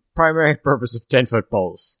 which is the primary purpose of 10-foot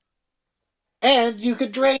poles. And you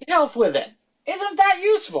could drain health with it. Isn't that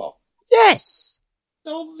useful? Yes!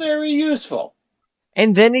 So very useful.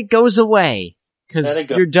 And then it goes away, because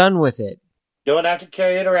you're done with it. Don't have to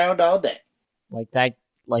carry it around all day. Like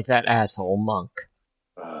that asshole monk.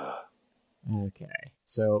 Okay,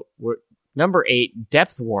 so we're number 8,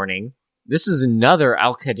 Depth Warning. This is another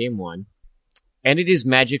Al-Qadim one, and it is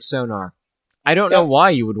magic sonar. I don't know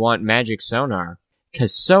why you would want magic sonar,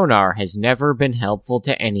 because sonar has never been helpful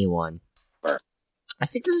to anyone. I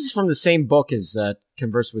think this is from the same book as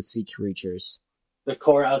Converse with Sea Creatures. The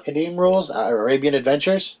core Al-Qadim rules, Arabian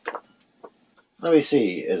Adventures. Let me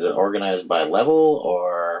see. Is it organized by level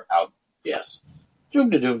or out? Yes.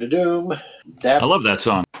 Doom-da-doom-da-doom. Depth. I love that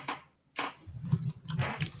song.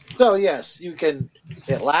 So, yes,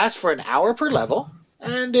 it lasts for an hour per level,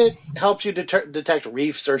 and it helps you detect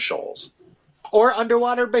reefs or shoals. Or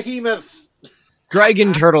underwater behemoths.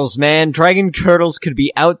 Dragon turtles, man. Dragon turtles could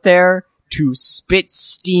be out there to spit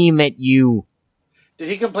steam at you. Did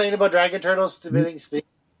he complain about dragon turtles spitting steam?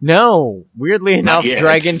 No. Weirdly enough,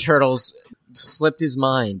 dragon turtles slipped his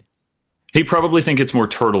mind. He probably think it's more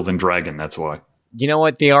turtle than dragon, that's why. You know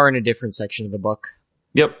what? They are in a different section of the book.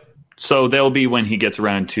 Yep. So they'll be when he gets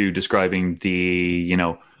around to describing the,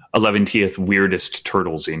 11th weirdest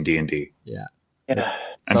turtles in D&D. Yeah.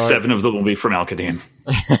 And 7 of them will be from Al-Qadim.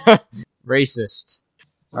 Racist.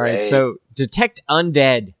 Alright, so detect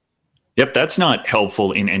undead. Yep, that's not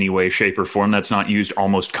helpful in any way, shape, or form. That's not used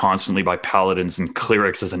almost constantly by paladins and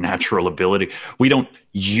clerics as a natural ability. We don't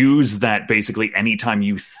use that basically anytime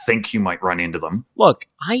you think you might run into them. Look,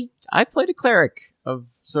 I played a cleric of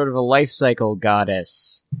sort of a life cycle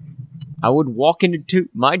goddess. I would walk into...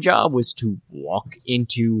 My job was to walk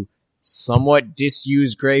into somewhat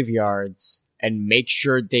disused graveyards and make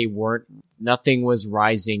sure nothing was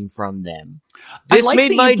rising from them. This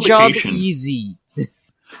made my job easy.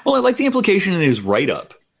 Well, I like the implication in his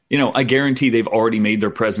write-up. I guarantee they've already made their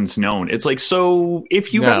presence known. It's like, so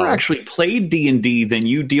if you've ever actually played D&D, then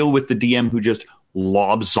you deal with the DM who just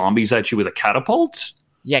lobs zombies at you with a catapult?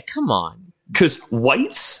 Yeah, come on. Because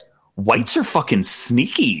whites are fucking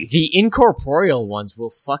sneaky. The incorporeal ones will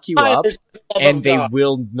fuck you up, and they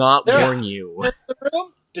will not warn you. In the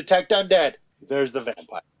room, detect undead. There's the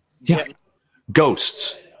vampire. Yeah.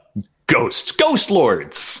 Ghosts. Ghost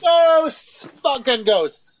lords. Ghosts. Fucking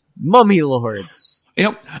ghosts. Mummy lords.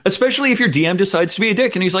 Especially if your DM decides to be a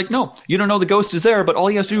dick and he's like, no, you don't know the ghost is there, but all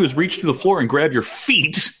he has to do is reach through the floor and grab your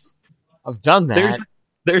feet. I've done that.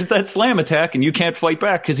 There's that slam attack and you can't fight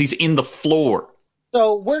back because he's in the floor.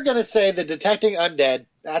 So we're going to say that detecting undead,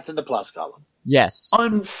 that's in the plus column. Yes.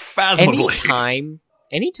 Unfathomably.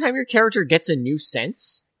 Anytime your character gets a new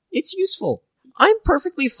sense, it's useful. I'm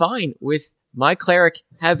perfectly fine with my cleric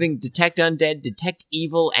having detect undead, detect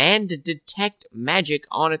evil, and detect magic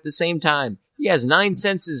on at the same time. He has 9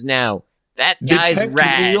 senses now. That guy's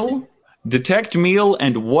rad. Detect meal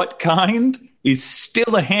and what kind is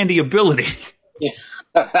still a handy ability.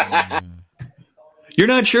 You're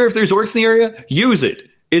not sure if there's orcs in the area? Use it.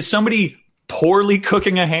 Is somebody poorly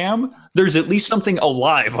cooking a ham? There's at least something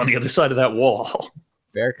alive on the other side of that wall.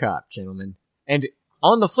 Fair cop, gentlemen. And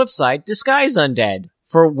on the flip side, disguise undead.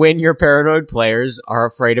 For when your paranoid players are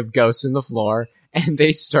afraid of ghosts in the floor, and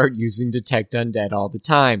they start using detect undead all the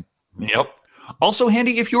time. Yep. Also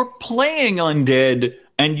handy if you're playing undead,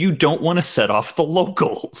 and you don't want to set off the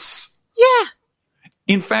locals. Yeah.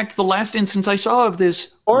 In fact, the last instance I saw of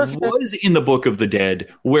this Or if- was in the Book of the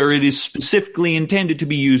Dead, where it is specifically intended to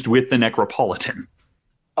be used with the Necropolitan.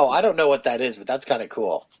 Oh, I don't know what that is, but that's kind of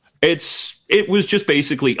cool. It was just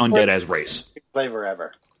basically undead as race. Play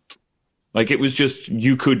forever. Like, it was just,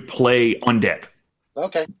 you could play undead.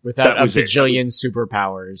 Okay. Without That a was it. bajillion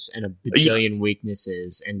superpowers and a bajillion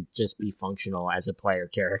weaknesses and just be functional as a player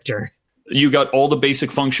character. You got all the basic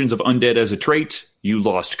functions of undead as a trait. You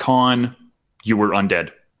lost con. You were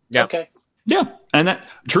undead. Yeah. Okay. Yeah. And that,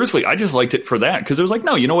 truthfully, I just liked it for that, because it was like,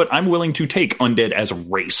 no, you know what? I'm willing to take undead as a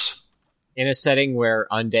race. In a setting where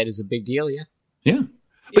undead is a big deal, yeah. Yeah.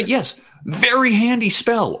 But yes, very handy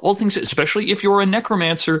spell. All things, especially if you're a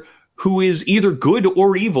necromancer who is either good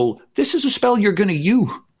or evil, this is a spell you're going to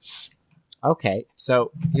use. Okay,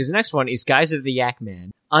 so his next one is Guise of the Yak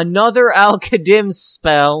Man. Another Al-Qadim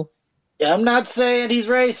spell. Yeah, I'm not saying he's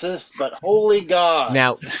racist, but holy God.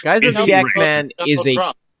 Now, Guise of Is the he Yak racist? Man is a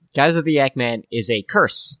Trump. Guise of the Yak Man is a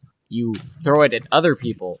curse. You throw it at other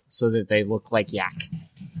people so that they look like yak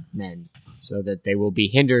men, so that they will be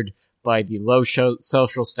hindered by the low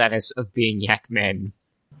social status of being yak men.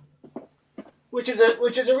 Which is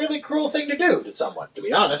a really cruel thing to do to someone, to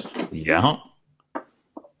be honest. Yeah.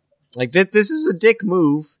 Like this is a dick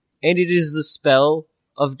move, and it is the spell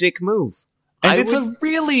of dick move. And I it's would- a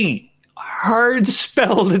really hard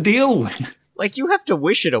spell to deal with. like you have to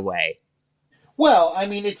wish it away. Well, I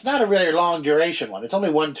mean, it's not a really long duration one. It's only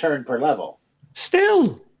one turn per level.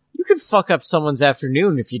 Still. You could fuck up someone's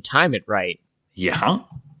afternoon if you time it right. Yeah.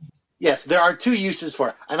 Yes, there are two uses for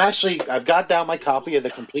it. I've got down my copy of the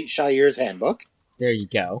Complete Shire's Handbook. There you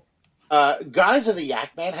go. Guise of the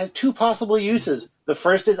Yak Man has two possible uses. The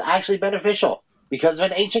first is actually beneficial. Because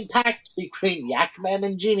of an ancient pact between Yak Man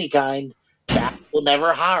and Genie kind, that will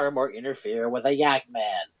never harm or interfere with a Yak Man.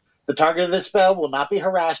 The target of this spell will not be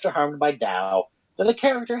harassed or harmed by Dao, though the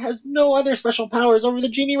character has no other special powers over the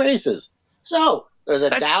Genie races. So, there's a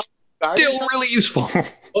That's Dao guarding Still really useful.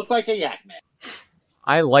 look like a Yak Man.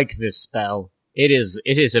 I like this spell. It is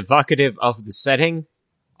evocative of the setting.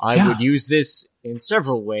 I would use this in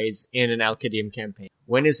several ways in an Al-Qadim campaign.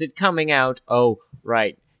 When is it coming out? Oh,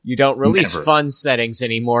 right. You don't release Never. fun settings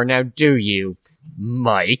anymore now, do you,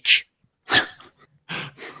 Mike?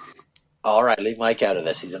 All right, leave Mike out of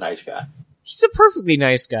this. He's a nice guy. He's a perfectly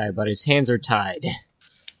nice guy, but his hands are tied.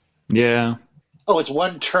 Yeah. Oh, it's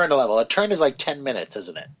one turn a level. A turn is like 10 minutes,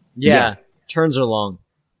 isn't it? Yeah, turns are long.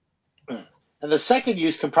 And the second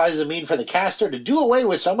use comprises a mean for the caster to do away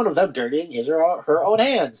with someone without dirtying his or her own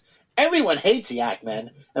hands. Everyone hates the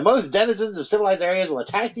Yakmen, and most denizens of civilized areas will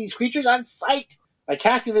attack these creatures on sight. By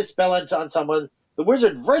casting this spell on someone, the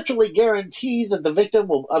wizard virtually guarantees that the victim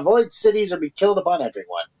will avoid cities or be killed upon entering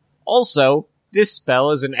one. Also, this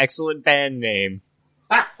spell is an excellent band name.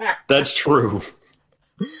 That's true.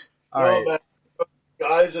 All right. man.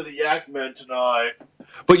 Guys of the Yakmen tonight.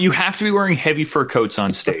 But you have to be wearing heavy fur coats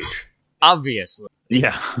on stage. Obviously.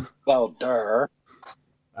 Yeah. Well, duh.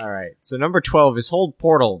 Alright, so number 12 is Hold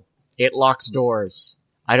Portal. It locks doors.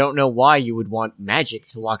 I don't know why you would want magic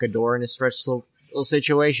to lock a door in a stressful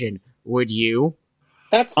situation. Would you?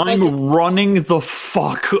 That's like I'm running the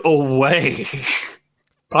fuck away.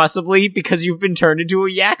 Possibly because you've been turned into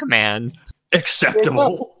a yak man.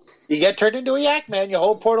 Acceptable. you get turned into a Yakman, you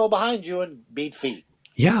hold portal behind you and beat feet.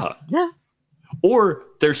 Yeah. Yeah. Or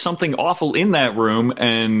there's something awful in that room,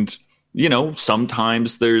 and, you know,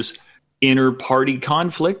 sometimes there's inner party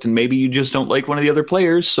conflict, and maybe you just don't like one of the other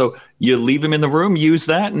players, so you leave him in the room, use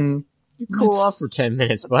that, and You cool off for 10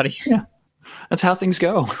 minutes, buddy. yeah, that's how things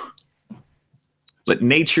go. Let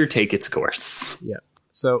nature take its course. Yeah.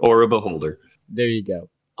 So, Or a beholder. there you go.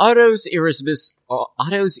 Otto's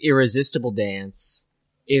Irresistible Dance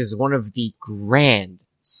is one of the grand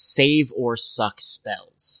save or suck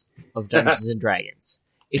spells of Dungeons and Dragons.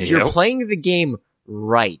 If you're Yep. playing the game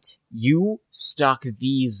right, you stock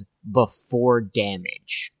these before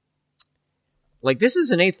damage. Like, this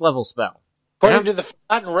is an 8th level spell. According to the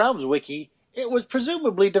Forgotten Realms wiki, it was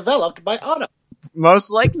presumably developed by Otto.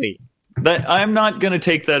 Most likely. That I'm not going to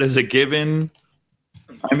take that as a given.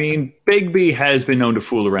 I mean, Big B has been known to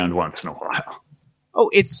fool around once in a while. Oh,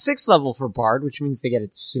 it's 6th level for Bard, which means they get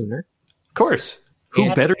it sooner. Of course. Who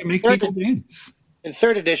Yeah. better to make people dance? In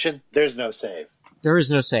 3rd edition, there's no save. There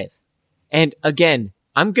is no save. And again,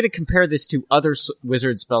 I'm going to compare this to other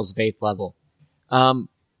wizard spells of 8th level.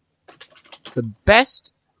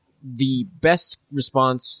 The best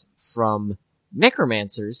response from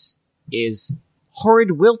necromancers is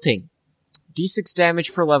Horrid Wilting. D6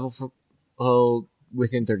 damage per level for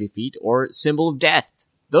within 30 feet, or Symbol of Death.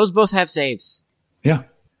 Those both have saves. Yeah.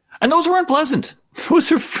 And those were unpleasant.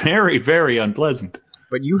 Those are very, very unpleasant.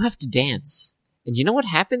 But you have to dance. And you know what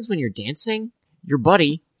happens when you're dancing? Your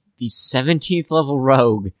buddy, the 17th level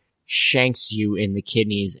rogue, shanks you in the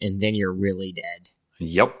kidneys, and then you're really dead.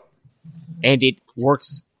 Yep. And it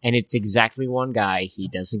works, and it's exactly one guy. He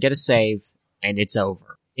doesn't get a save, and it's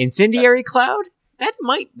over. Incendiary Cloud?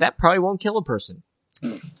 That probably won't kill a person.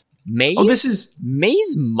 Maze?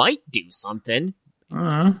 Maze might do something.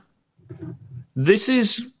 This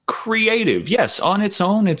is creative. Yes, on its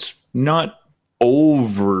own, it's not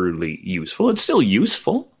overly useful. It's still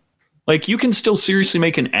useful. Like, you can still seriously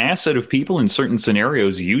make an ass out of people in certain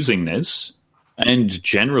scenarios using this, and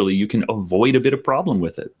generally you can avoid a bit of problem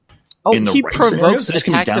with it. Oh, In the he right provokes scenarios, this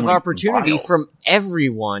can be attacks of downright opportunity vile. from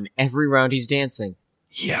everyone every round he's dancing.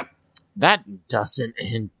 Yep. That doesn't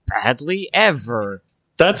end badly ever.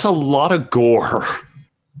 That's a lot of gore.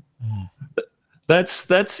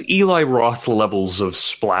 That's Eli Roth levels of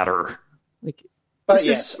splatter. Like, But this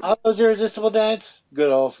yes, is Otto's Irresistible Dance,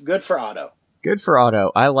 good for Otto. good for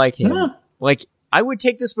Otto. I like him. Yeah. Like, I would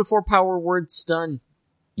take this before Power Word Stun.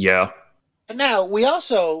 Yeah. And now, we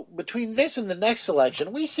also, between this and the next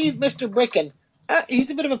selection, we see Mr. Bricken.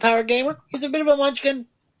 He's a bit of a power gamer. He's a bit of a munchkin.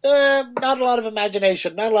 Not a lot of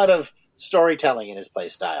imagination, not a lot of storytelling in his play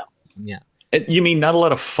style. Yeah. You mean not a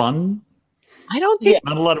lot of fun? I don't think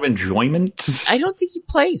Not a lot of enjoyment? I don't think he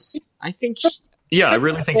plays. I think Yeah, I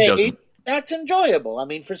really think he doesn't. That's enjoyable. I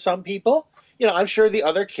mean, for some people, I'm sure the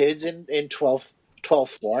other kids in 12th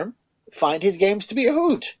form find his games to be a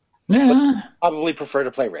hoot. Yeah. Probably prefer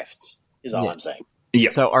to play Rifts, is all Yeah. I'm saying.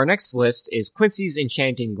 Yeah. So our next list is Quincy's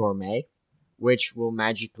Enchanting Gourmet, which will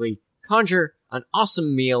magically conjure an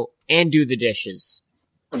awesome meal and do the dishes.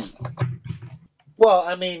 Well,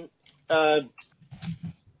 I mean, I'm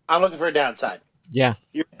looking for a downside. Yeah.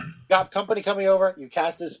 You got company coming over, you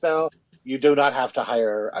cast this spell, you do not have to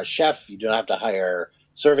hire a chef, you don't have to hire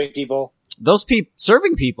serving people. Those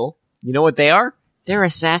serving people, you know what they are? They're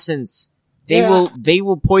assassins. Yeah. They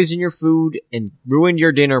will poison your food and ruin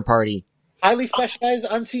your dinner party. Highly specialized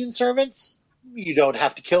unseen servants, you don't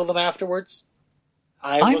have to kill them afterwards.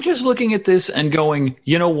 I'm just looking at this and going,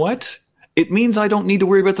 you know what? It means I don't need to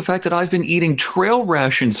worry about the fact that I've been eating trail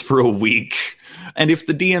rations for a week. And if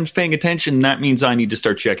the DM's paying attention, that means I need to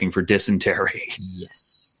start checking for dysentery.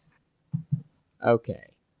 Yes. Okay.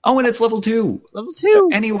 Oh, and it's level 2. Level 2.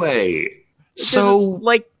 Anyway. There's, So,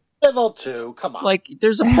 like, Level 2, come on.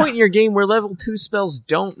 there's a point in your game where level 2 spells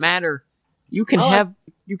don't matter. You can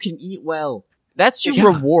you can eat well. That's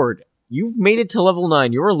your reward. You've made it to level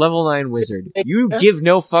 9. You're a level 9 wizard. You give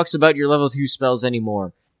no fucks about your level 2 spells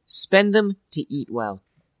anymore. Spend them to eat well.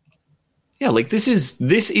 yeah, like this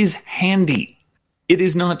is handy. It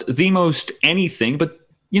is not the most anything, but,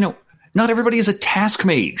 not everybody is a task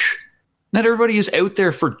mage. Not everybody is out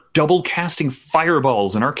there for double casting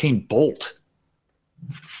fireballs and arcane bolt.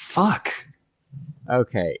 Fuck.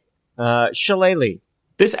 Okay. Shillelagh.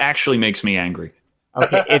 This actually makes me angry.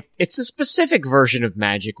 Okay, it's a specific version of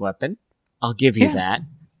magic weapon. I'll give you that.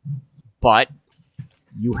 But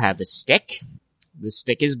you have a stick. The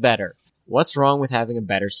stick is better. What's wrong with having a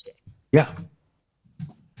better stick? Yeah.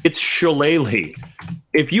 It's shillelagh.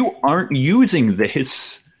 If you aren't using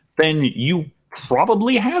this, then you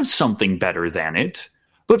probably have something better than it.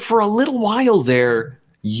 But for a little while there,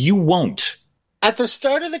 you won't. At the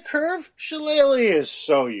start of the curve, Shillelagh is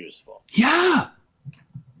so useful. Yeah.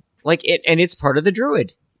 Like and it's part of the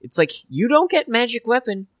druid. It's like you don't get magic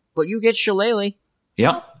weapon, but you get shillelagh.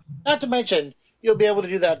 Yeah. Not to mention, you'll be able to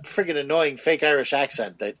do that friggin' annoying fake Irish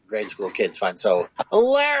accent that grade school kids find so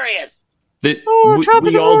hilarious. We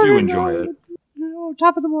all do enjoy it. Oh,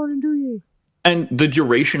 top of the morning, do you? And the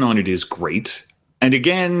duration on it is great. And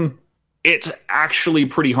again, it's actually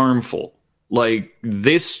pretty harmful. Like,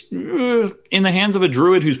 this, in the hands of a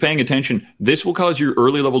druid who's paying attention, this will cause your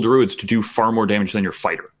early level druids to do far more damage than your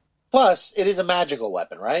fighter. Plus, it is a magical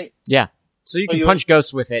weapon, right? Yeah. So you can punch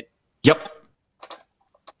ghosts with it. Yep.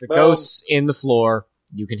 The ghosts in the floor,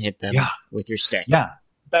 you can hit them Yeah. with your stick. Yeah.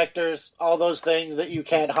 Specters, all those things that you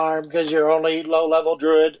can't harm because you're only low-level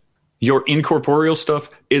druid. Your incorporeal stuff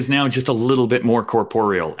is now just a little bit more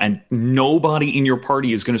corporeal. And nobody in your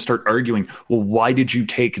party is going to start arguing, well, why did you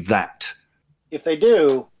take that? If they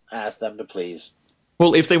do, ask them to please.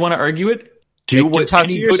 Well, if they want to argue it, They do can what talk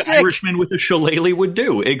to any your good stick. Irishman with a shillelagh would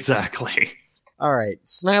do. Exactly. All right,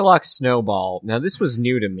 Snylock Snowball. Now, this was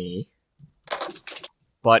new to me,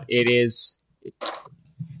 but it is...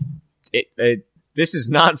 this is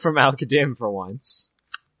not from Al-Qadim for once.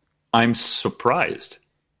 I'm surprised.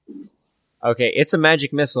 Okay, it's a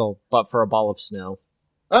magic missile, but for a ball of snow.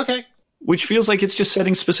 Okay. Which feels like it's just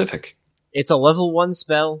setting specific. It's a level 1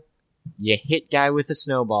 spell. You hit guy with a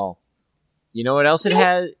snowball. You know what else it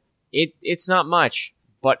has? It's not much,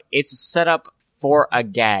 but it's set up for a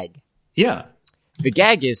gag. Yeah. The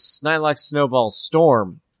gag is Snylock Snowball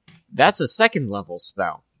Storm. That's a 2nd level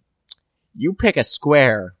spell. You pick a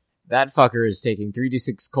square, that fucker is taking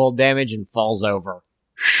 3d6 cold damage and falls over.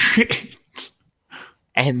 Shit.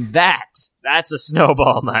 And that's a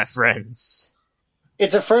snowball, my friends.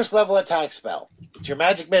 It's a 1st level attack spell. It's your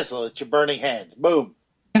magic missile. It's your burning hands. Boom.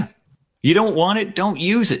 Yeah. You don't want it, don't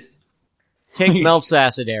use it. Take Melf's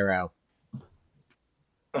acid arrow.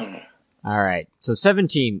 Alright, so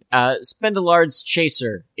 17. Spendelard's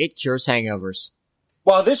Chaser. It cures hangovers.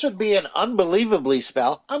 Well, this would be an unbelievably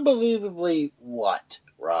spell. Unbelievably what,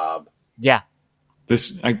 Rob? Yeah.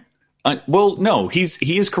 Well, no, he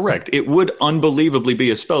is correct. It would unbelievably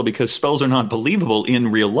be a spell because spells are not believable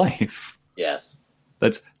in real life. Yes.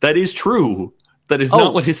 That is true. That is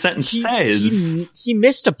not what his sentence says. He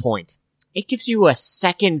missed a point. It gives you a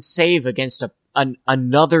 2nd save against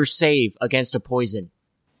another save against a poison.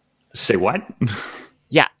 Say what?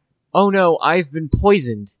 Yeah. Oh no, I've been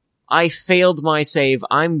poisoned. I failed my save.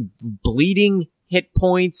 I'm bleeding hit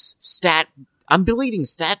points, I'm bleeding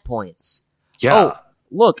stat points. Yeah. Oh,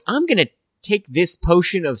 look, I'm gonna take this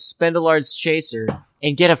potion of Spendelard's Chaser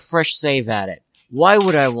and get a fresh save at it. Why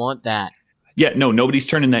would I want that? Yeah, no, nobody's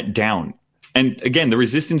turning that down. And again, the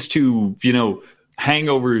resistance to,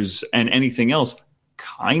 hangovers and anything else,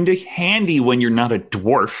 kind of handy when you're not a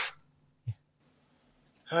dwarf.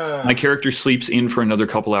 My character sleeps in for another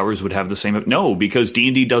couple hours would have the same... No, because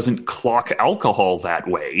D&D doesn't clock alcohol that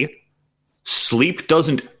way. Sleep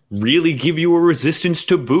doesn't really give you a resistance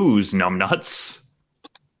to booze, numbnuts.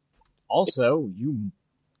 Also,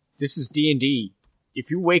 this is D&D.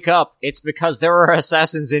 If you wake up, it's because there are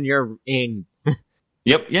assassins in your...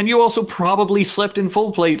 Yep, and you also probably slept in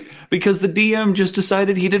full plate because the DM just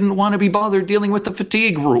decided he didn't want to be bothered dealing with the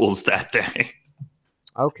fatigue rules that day.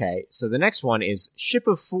 Okay, so the next one is Ship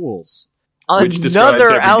of Fools. Which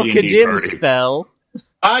Another every D&D Alkadim party. spell.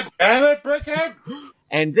 God damn it, Bricken!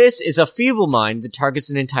 And this is a feeble mind that targets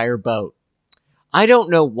an entire boat. I don't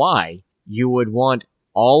know why you would want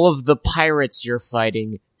all of the pirates you're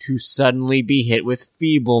fighting to suddenly be hit with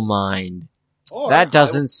feeble mind. That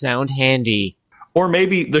doesn't sound handy. Or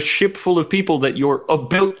maybe the ship full of people that you're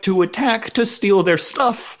about to attack to steal their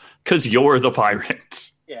stuff because you're the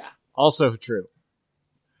pirates. Yeah. Also true.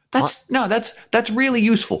 That's really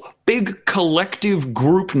useful. Big collective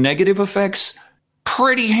group negative effects,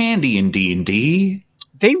 pretty handy in D&D.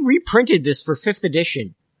 They reprinted this for 5th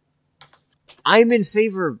edition. I'm in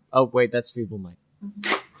favor. Oh wait, that's feeble mind.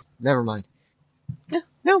 Never mind. Yeah,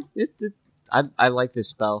 no, I like this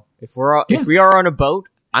spell. If we are on a boat,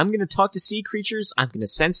 I'm gonna talk to sea creatures. I'm gonna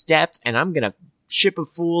sense depth, and I'm gonna Ship of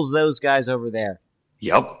Fools those guys over there.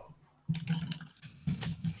 Yep.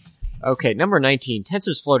 Okay, number 19,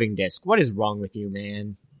 Tensor's Floating Disc. What is wrong with you,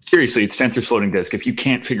 man? Seriously, it's Tensor's Floating Disc. If you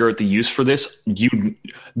can't figure out the use for this,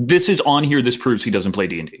 this is on here. This proves he doesn't play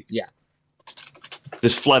D&D. Yeah.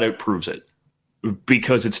 This flat out proves it.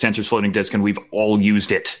 Because it's Tensor's Floating Disc, and we've all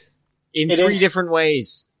used it. In 3 different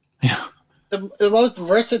ways. Yeah. The most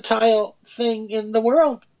versatile thing in the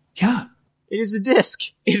world. Yeah. It is a disc.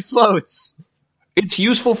 It floats. It's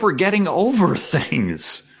useful for getting over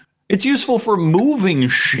things. It's useful for moving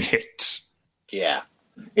shit. Yeah.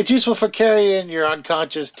 It's useful for carrying your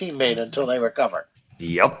unconscious teammate until they recover.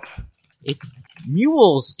 Yep.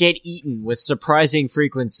 Mules get eaten with surprising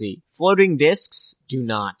frequency. Floating discs do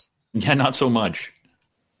not. Yeah, not so much.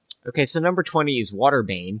 Okay, so number 20 is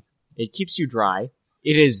Waterbane. It keeps you dry.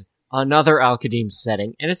 It is another Alkadim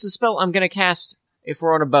setting, and it's a spell I'm gonna cast if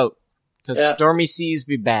we're on a boat. Because stormy seas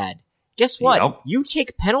be bad. Guess what? Yep. You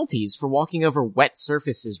take penalties for walking over wet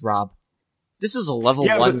surfaces, Rob. This is a level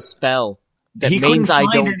 1 spell. That means I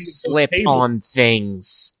don't slip on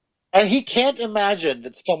things. And he can't imagine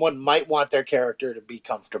that someone might want their character to be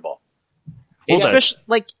comfortable. Well,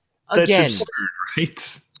 Especially, again, that's absurd,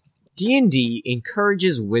 right? D&D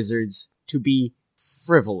encourages wizards to be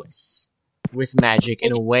frivolous with magic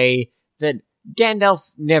in a way that Gandalf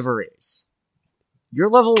never is. Your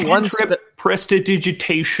level 1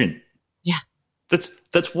 prestidigitation. Yeah.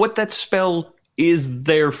 That's what that spell is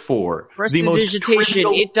there for. Prestidigitation,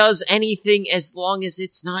 it does anything as long as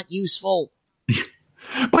it's not useful.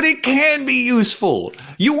 But it can be useful.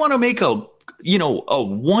 You want to make a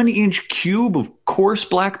 1-inch cube of coarse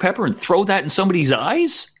black pepper and throw that in somebody's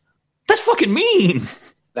eyes? That's fucking mean.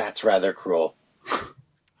 That's rather cruel.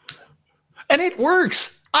 And it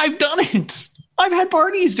works. I've done it. I've had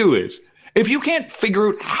parties do it. If you can't figure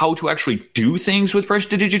out how to actually do things with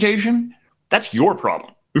prestidigitation, that's your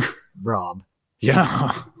problem. Rob.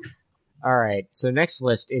 Yeah. Alright, so next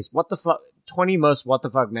list is 20 most what the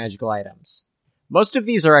fuck magical items. Most of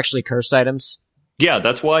these are actually cursed items. Yeah,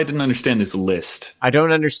 that's why I didn't understand this list. I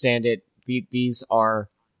don't understand it. These are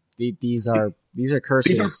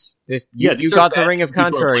curses. You got the Ring of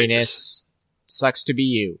Contrariness. Sucks to be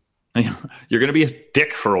you. You're going to be a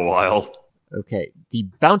dick for a while. Okay, the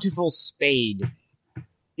Bountiful Spade.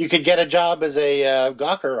 You could get a job as a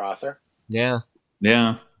Gawker author. Yeah.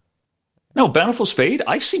 Yeah. No, Bountiful Spade,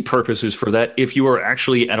 I see purposes for that if you are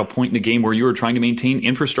actually at a point in the game where you are trying to maintain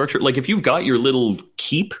infrastructure. Like, if you've got your little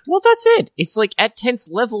keep. Well, that's it. It's like at 10th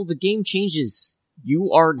level, the game changes.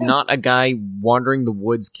 You are not a guy wandering the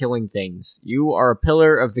woods killing things. You are a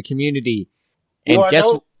pillar of the community. And you are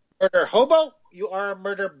no murder hobo. You are a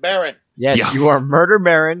murder baron. Yes, Yeah. You are murder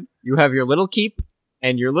baron. You have your little keep,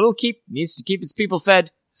 and your little keep needs to keep its people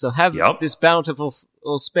fed. So have this bountiful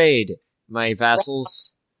spade, my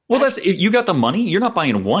vassals. Well, that's if you got the money. You're not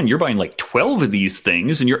buying one. You're buying like 12 of these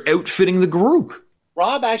things, and you're outfitting the group.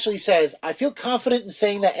 Rob actually says, I feel confident in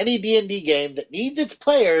saying that any D&D game that needs its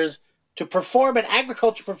players to perform an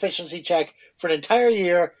agriculture proficiency check for an entire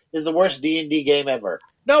year is the worst D&D game ever.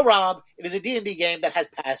 No, Rob, it is a D&D game that has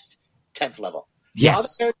passed 10th level. Yes. All the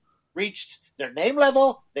players reached their name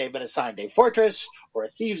level, they've been assigned a fortress, or a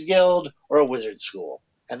thieves guild, or a wizard school.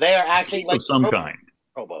 And they are acting like some kind.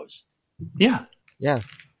 hobos. Yeah. Yeah.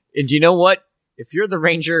 And do you know what? If you're the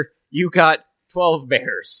ranger, you got 12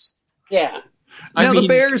 bears. Yeah. Now, the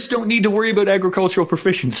bears don't need to worry about agricultural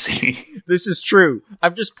proficiency. This is true.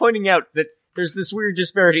 I'm just pointing out that there's this weird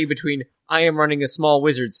disparity between I am running a small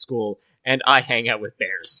wizard school and I hang out with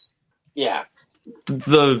bears. Yeah.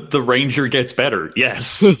 The ranger gets better,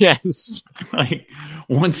 yes. Yes. Like,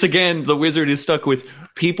 once again, the wizard is stuck with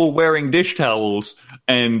people wearing dish towels,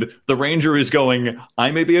 and the ranger is going, I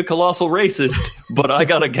may be a colossal racist, but I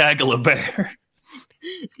got a gaggle of bears.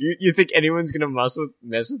 You think anyone's gonna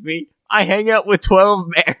mess with me? I hang out with 12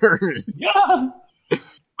 bears. Yeah. But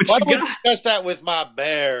Why don't we discuss that with my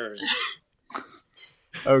bears?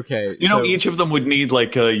 Okay. You know, each of them would need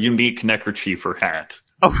like a unique neckerchief or hat.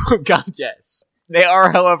 Oh god, yes. They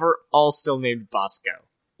are, however, all still named Bosco.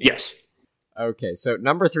 Yes. Okay, so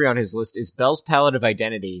number 3 on his list is Bell's Palette of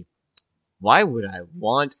Identity. Why would I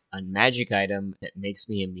want a magic item that makes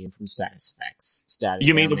me immune from status effects?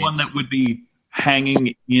 You mean the one that would be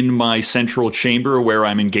hanging in my central chamber where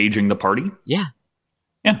I'm engaging the party? Yeah.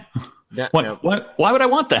 Yeah. Why would I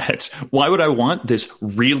want that? Why would I want this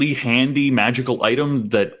really handy magical item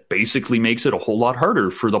that basically makes it a whole lot harder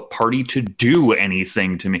for the party to do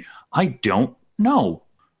anything to me? I don't know.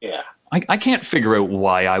 Yeah. I can't figure out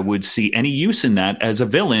why I would see any use in that as a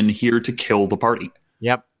villain here to kill the party.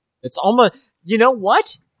 Yep. It's almost... You know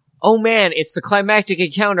what? Oh man, it's the climactic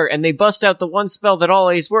encounter, and they bust out the one spell that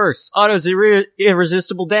always works. Otto's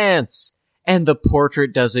irresistible dance. And the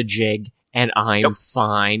portrait does a jig, and I'm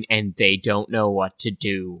fine, and they don't know what to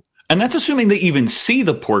do. And that's assuming they even see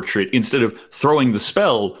the portrait instead of throwing the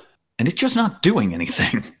spell, and it's just not doing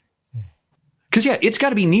anything. Because, yeah, it's got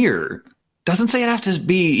to be near. Doesn't say it has to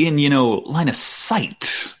be in, line of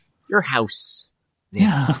sight. Your house.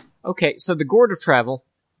 Yeah. Okay, so the Gourd of Travel,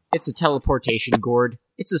 it's a teleportation gourd.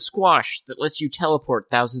 It's a squash that lets you teleport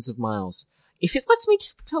thousands of miles. If it lets me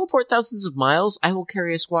teleport thousands of miles, I will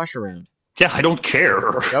carry a squash around. Yeah, I don't care.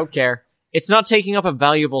 Don't care. It's not taking up a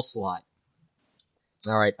valuable slot.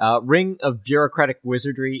 Alright, Ring of Bureaucratic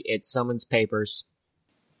Wizardry. It summons papers.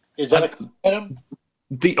 Is that a item?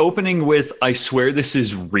 The opening with, I swear this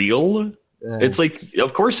is real, it's like,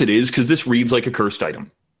 of course it is, because this reads like a cursed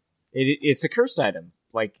item. It's a cursed item.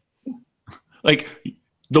 Like,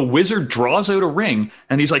 the wizard draws out a ring,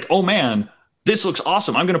 and he's like, oh man, this looks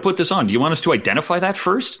awesome. I'm going to put this on. Do you want us to identify that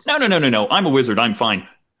first? No. I'm a wizard. I'm fine.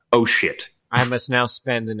 Oh shit. I must now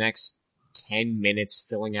spend the next 10 minutes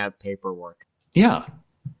filling out paperwork. Yeah.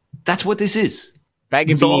 That's what this is. Bag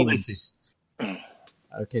of That's all this beans.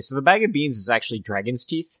 Okay, so the bag of beans is actually dragon's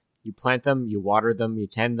teeth. You plant them, you water them, you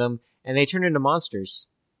tend them, and they turn into monsters.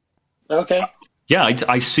 Okay. Yeah,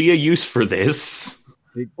 I see a use for this.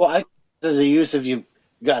 Well, there's a use if you've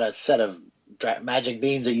got a set of magic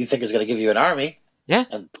beans that you think is going to give you an army. Yeah.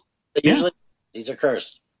 And usually these are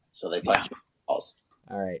cursed, so they punch you in the balls.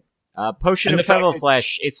 All right. Potion of Pebble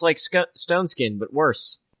Flesh. It's like stone skin, but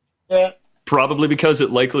worse. Yeah. Probably because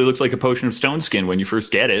it likely looks like a potion of stone skin when you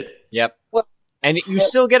first get it. Yep. Well, and you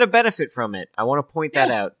still get a benefit from it. I want to point that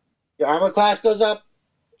out. Your armor class goes up.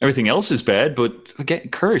 Everything else is bad, but again,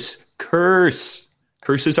 curse. Curses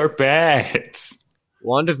are bad.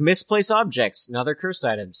 Wand of Misplaced Objects. Now they're cursed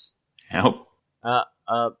items. Help.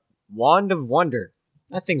 Wand of Wonder.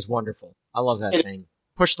 That thing's wonderful. I love that thing.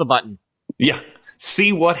 Push the button. Yeah.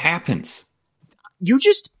 See what happens. You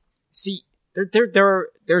just see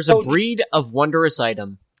there's a breed of wondrous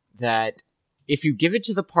item that if you give it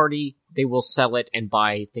to the party, they will sell it and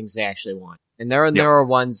buy things they actually want. And there are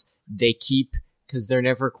ones they keep because they're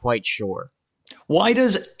never quite sure. Why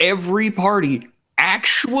does every party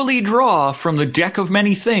actually draw from the deck of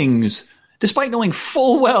many things, despite knowing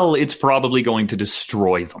full well it's probably going to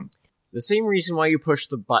destroy them? The same reason why you push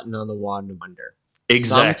the button on the Wand of Wonder.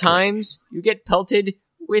 Exactly. Sometimes you get pelted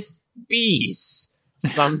with bees.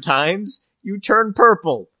 Sometimes you turn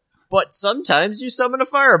purple. But sometimes you summon a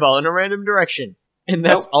fireball in a random direction. And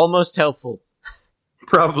that's almost helpful.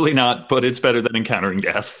 Probably not, but it's better than encountering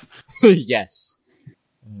death. Yes.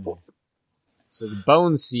 So the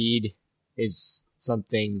Bone Seed is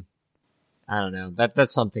something... I don't know.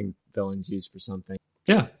 That's something villains use for something.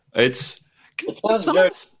 Yeah, It sounds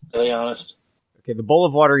good, to be really honest. Okay, the Bowl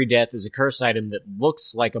of Watery Death is a cursed item that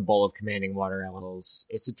looks like a bowl of commanding water elementals.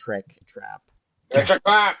 It's a trick, a trap. It's a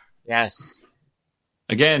trap! Yes.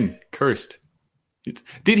 Again, cursed.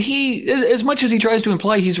 Did he, as much as he tries to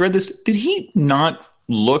imply he's read this, did he not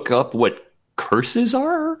look up what curses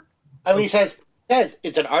are? I mean, he says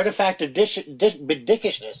it's an artifact of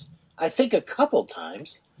dickishness, I think a couple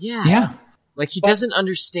times. Yeah. Like, he doesn't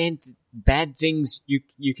understand bad things.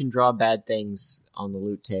 You can draw bad things on the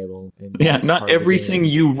loot table. And not everything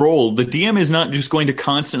you roll. The DM is not just going to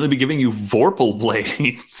constantly be giving you Vorpal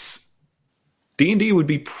blades. D&D would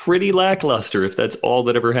be pretty lackluster if that's all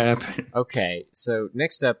that ever happened. Okay, so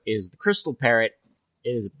next up is the Crystal Parrot. It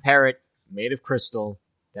is a parrot made of crystal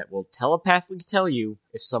that will telepathically tell you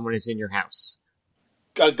if someone is in your house.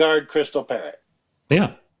 A guard crystal parrot.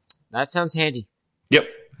 Yeah. That sounds handy. Yep.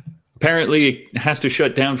 Apparently it has to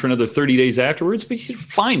shut down for another 30 days afterwards, but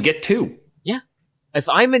fine, get 2. Yeah. If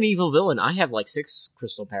I'm an evil villain, I have like 6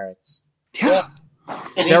 crystal parrots. Yeah.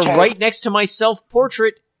 They're right next to my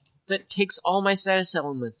self-portrait that takes all my status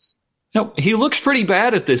elements. No, he looks pretty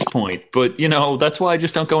bad at this point, but, that's why I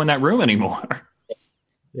just don't go in that room anymore.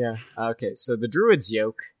 Yeah. Okay, so the Druid's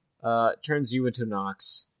Yoke turns you into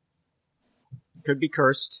Nox. Could be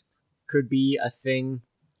cursed. Could be a thing.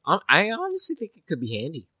 I honestly think it could be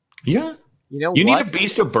handy. Yeah. You need a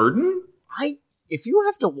beast of burden? If you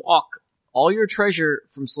have to walk all your treasure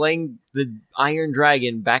from slaying the Iron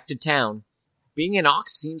Dragon back to town, being an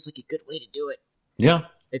ox seems like a good way to do it. Yeah.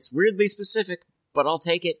 It's weirdly specific, but I'll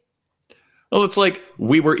take it. Well, it's like,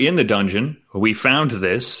 we were in the dungeon, we found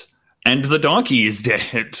this, and the donkey is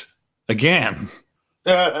dead. Again.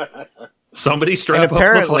 Somebody strap and up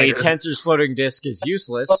apparently, the fire. Tensor's floating disc is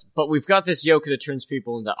useless, but we've got this yoke that turns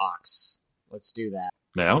people into ox. Let's do that.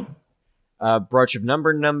 No. Brooch of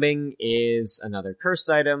Number Numbing is another cursed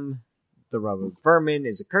item. The Rub of Vermin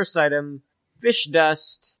is a cursed item. Fish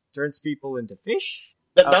Dust turns people into fish.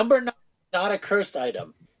 The number not a cursed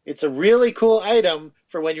item. It's a really cool item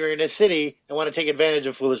for when you're in a city and want to take advantage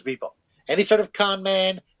of foolish people. Any sort of con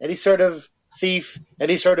man, any sort of thief,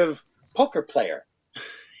 any sort of poker player.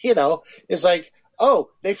 It's like, oh,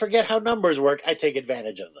 they forget how numbers work. I take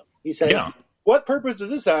advantage of them. He says, what purpose does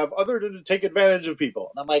this have other than to take advantage of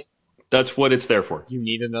people? And I'm like, that's what it's there for. You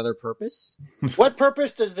need another purpose? What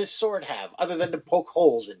purpose does this sword have other than to poke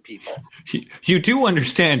holes in people? You do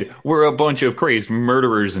understand we're a bunch of crazed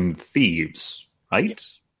murderers and thieves, right?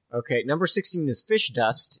 Okay, number 16 is Fish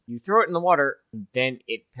Dust. You throw it in the water, and then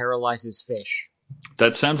it paralyzes fish.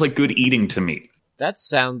 That sounds like good eating to me. That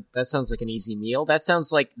sounds like an easy meal. That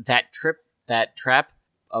sounds like that trap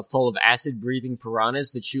full of acid-breathing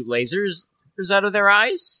piranhas that shoot lasers out of their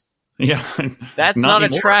eyes. Yeah. That's not a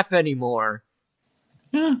trap anymore.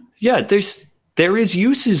 Yeah, there is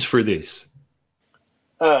uses for this.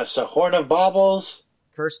 So Horn of Baubles.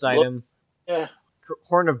 Cursed item. Yeah.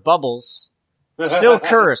 Horn of Bubbles. Still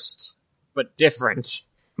cursed, but different.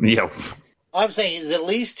 Yep. All I'm saying is at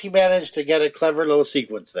least he managed to get a clever little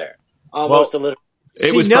sequence there. Almost a little.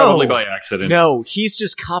 It was probably by accident. No, he's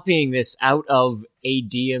just copying this out of a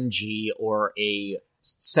DMG or a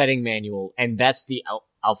setting manual, and that's the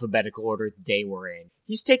alphabetical order they were in.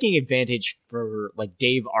 He's taking advantage for, like,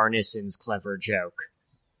 Dave Arneson's clever joke.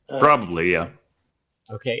 Probably, yeah.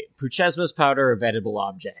 Okay, Puchesma's powder of edible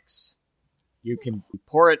objects. You can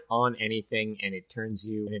pour it on anything, and it turns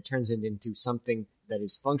it into something that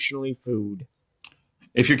is functionally food.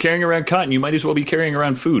 If you're carrying around cotton, you might as well be carrying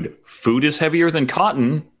around food. Food is heavier than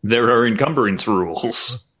cotton. There are encumbrance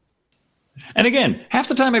rules. And again, half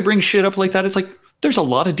the time I bring shit up like that, it's like, there's a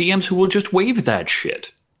lot of DMs who will just waive that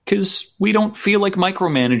shit. Because we don't feel like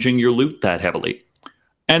micromanaging your loot that heavily.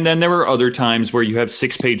 And then there are other times where you have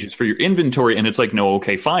 6 pages for your inventory, and it's like, no,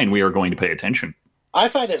 okay, fine, we are going to pay attention. I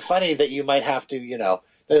find it funny that you might have to, that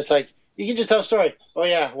it's like, You can just tell a story. Oh,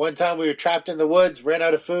 yeah, one time we were trapped in the woods, ran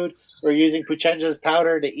out of food. We were using Puchenja's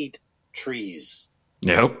powder to eat trees.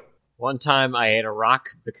 Nope. One time I ate a rock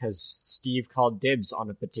because Steve called dibs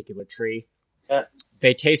on a particular tree.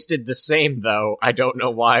 They tasted the same, though. I don't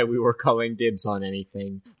know why we were calling dibs on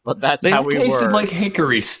anything, but that's how we were. They tasted like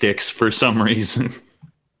hickory sticks for some reason.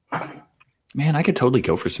 Man, I could totally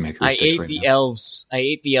go for some hickory sticks right now. I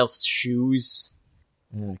ate the elf's shoes.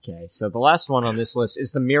 Okay, so the last one on this list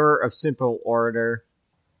is the Mirror of Simple Orator,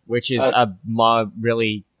 which is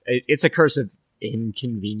it's a curse of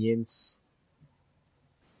inconvenience.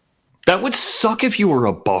 That would suck if you were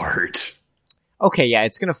a bard. Okay, yeah,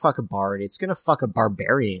 it's gonna fuck a bard. It's gonna fuck a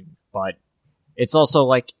barbarian, but it's also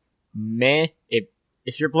like, meh.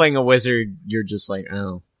 If you're playing a wizard, you're just like,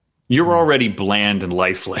 oh. You're already bland and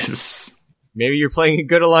lifeless. Maybe you're playing a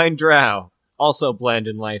good aligned drow. Also bland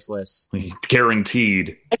and lifeless.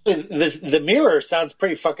 Guaranteed. Actually, the mirror sounds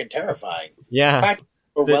pretty fucking terrifying. Yeah.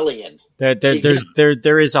 Orwellian.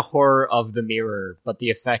 There is a horror of the mirror, but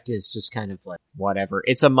the effect is just kind of like, whatever.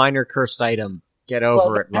 It's a minor cursed item. Get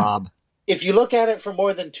over it, Rob. If you look at it for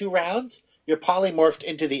more than 2 rounds, you're polymorphed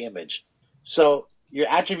into the image. So your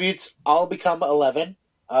attributes all become 11,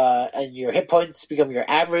 and your hit points become your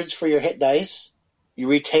average for your hit dice. You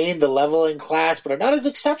retain the level and class, but are not as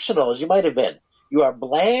exceptional as you might have been. You are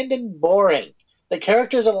bland and boring. The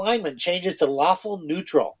character's alignment changes to lawful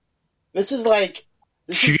neutral. This is like...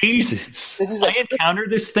 Jesus. I encounter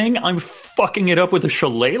this thing, I'm fucking it up with a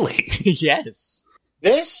shillelagh. Yes.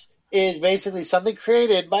 This is basically something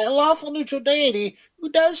created by a lawful neutral deity who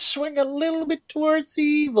does swing a little bit towards the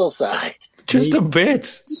evil side. Just a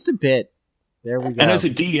bit. Just a bit. There we go. And as a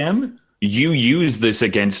DM, you use this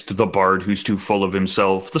against the bard who's too full of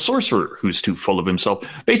himself, the sorcerer who's too full of himself,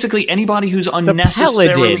 basically anybody who's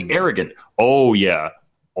unnecessarily arrogant. Oh, yeah.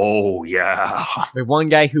 Oh, yeah. The one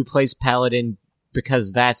guy who plays paladin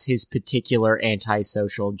because that's his particular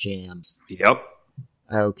antisocial jam. Yep.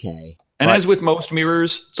 Okay. And as with most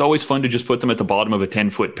mirrors, it's always fun to just put them at the bottom of a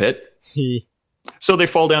 10-foot pit. So they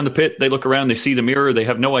fall down the pit, they look around, they see the mirror, they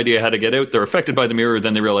have no idea how to get out, they're affected by the mirror,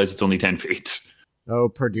 then they realize it's only 10 feet. Oh,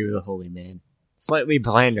 Purdue the Holy Man. Slightly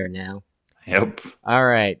blander now. Yep.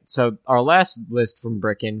 Alright, so our last list from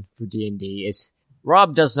Bricken for D&D is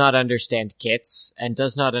Rob does not understand kits, and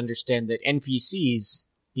does not understand that NPCs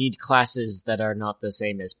need classes that are not the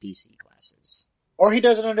same as PC classes. Or he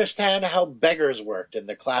doesn't understand how beggars worked in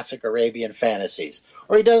the classic Arabian fantasies.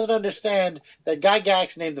 Or he doesn't understand that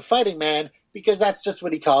Gygax named the Fighting Man because that's just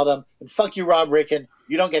what he called him. And fuck you, Rob Bricken.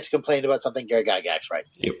 You don't get to complain about something Gary Gygax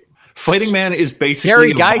writes. Yep. Fighting Man is basically...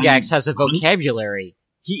 Gary Gygax has a vocabulary.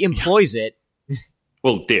 He employs it.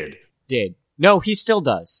 Well, did. No, he still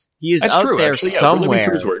does. He is that's out true, there actually,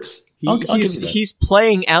 somewhere. Words. He's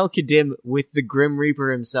playing Al-Qadim with the Grim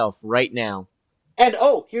Reaper himself right now. And,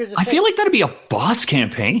 here's the thing. I feel like that'd be a boss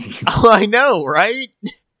campaign. Oh, I know, right?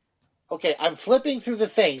 Okay, I'm flipping through the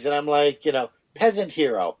things, and I'm like, peasant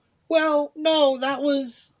hero. Well, no, that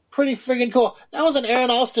was pretty friggin' cool. That was an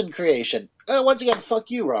Aaron Alston creation. Once again,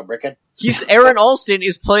 fuck you, Rob Bricken. Aaron Alston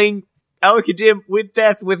is playing Al-Qadim with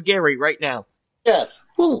Death with Gary right now. Yes.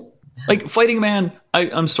 Well, like, Fighting Man,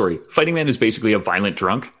 I'm sorry, Fighting Man is basically a violent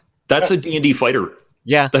drunk. That's a D&D fighter.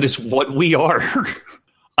 Yeah. That is what we are.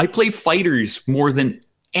 I play fighters more than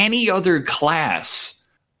any other class.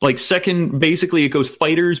 Like, second, basically, it goes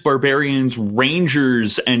fighters, barbarians,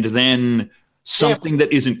 rangers, and then something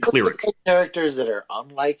that isn't cleric. Characters that are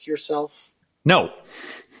unlike yourself? No.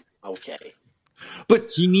 Okay. But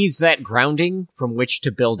he needs that grounding from which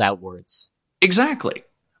to build outwards. Exactly.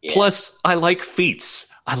 Yeah. Plus, I like feats.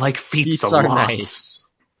 I like feats a lot. Are nice.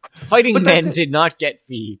 Fighting men did not get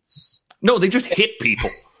feats. No, they just hit people.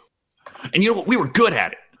 And you know what? We were good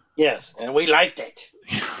at it. Yes, and we liked it.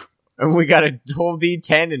 And we got a whole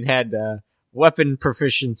D10 and had weapon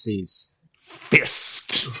proficiencies.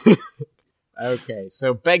 Fist. Okay,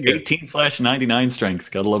 so Beggar. 18/99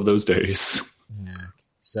 strength. Gotta love those days. Yeah.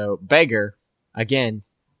 So, Beggar, again,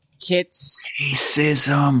 kits.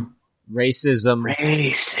 Racism.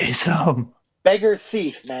 Beggar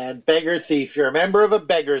thief, man. Beggar thief. You're a member of a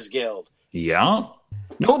beggar's guild. Yeah.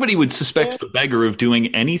 Nobody would suspect the beggar of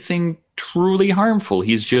doing anything truly harmful.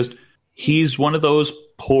 He's one of those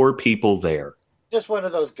poor people there. Just one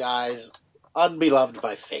of those guys, unbeloved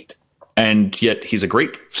by fate. And yet he's a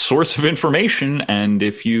great source of information, and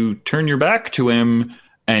if you turn your back to him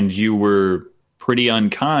and you were pretty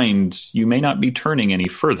unkind, you may not be turning any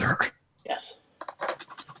further. Yes.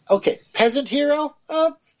 Okay, peasant hero?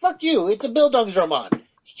 Fuck you. It's a Bildungsroman.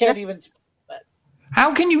 You can't even...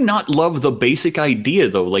 How can you not love the basic idea,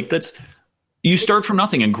 though? Like, You start from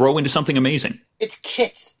nothing and grow into something amazing. It's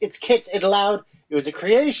kits. It was a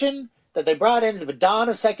creation that they brought into the dawn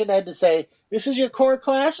of second ed to say, this is your core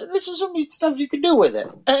class, and this is some neat stuff you can do with it.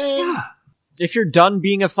 And If you're done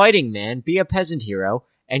being a fighting man, be a peasant hero,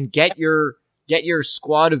 and get your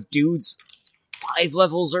squad of dudes 5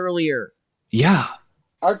 levels earlier. Yeah.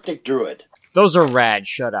 Arctic Druid. Those are rad,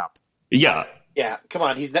 shut up. Yeah. Yeah, come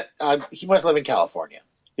on. He's not, he must live in California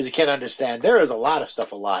because he can't understand. There is a lot of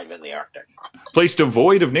stuff alive in the Arctic. Place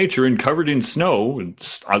devoid of nature and covered in snow.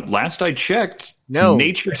 Last I checked, No.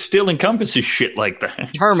 nature still encompasses shit like that.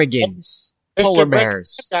 Ptarmigans. Mr. Polar Bricken,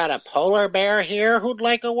 bears. got a polar bear here who'd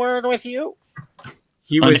like a word with you?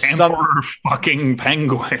 He An was some... emperor fucking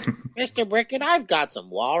penguin. Mr. Bricken, I've got some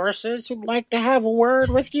walruses who'd like to have a word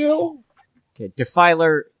with you. Okay,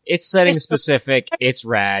 Defiler, it's setting specific, it's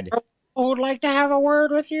rad. Who'd like to have a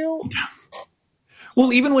word with you?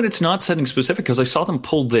 Well, even when it's not setting specific, because I saw them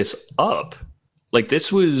pull this up. Like,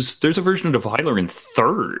 there's a version of Defiler in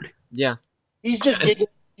 3rd. Yeah. He's just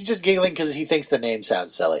giggling because he thinks the name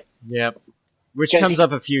sounds silly. Yep. Which Because comes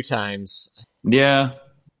up a few times. Yeah.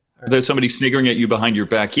 There's somebody sniggering at you behind your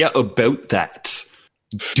back. Yeah, about that.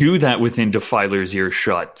 Do that within Defiler's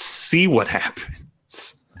earshot. See what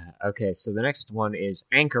happens. Okay, so the next one is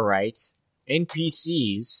Anchorite.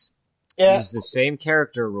 NPCs Yeah. use the same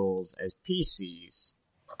character rules as PCs.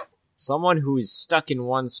 Someone who is stuck in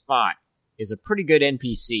one spot is a pretty good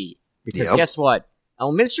NPC. Because Yep. guess what?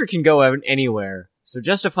 Elminster can go out anywhere. So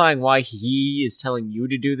justifying why he is telling you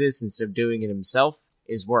to do this instead of doing it himself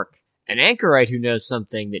is work. An Anchorite who knows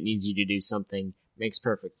something that needs you to do something makes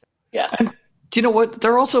perfect sense. Yes. Do you know what?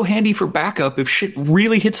 They're also handy for backup if shit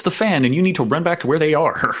really hits the fan and you need to run back to where they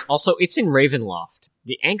are. Also, it's in Ravenloft.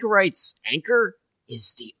 The Anchorite's anchor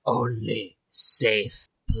is the only safe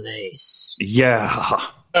place. Yeah.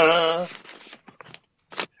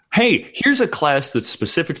 Hey, here's a class that's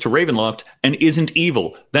specific to Ravenloft and isn't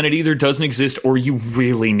evil. Then it either doesn't exist or you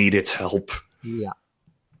really need its help. Yeah.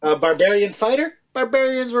 Barbarian fighter?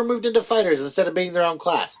 Barbarians were moved into fighters instead of being their own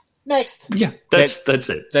class. Next. Yeah, that's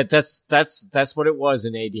it. That's what it was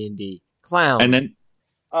in AD&D. Clown. And then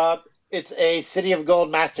It's a City of Gold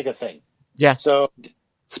Mastica thing. Yeah. So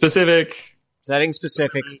specific. Setting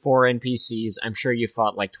specific for NPCs. I'm sure you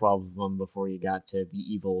fought like 12 of them before you got to the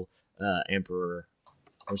evil emperor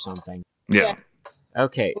or something. Yeah.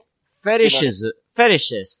 Okay.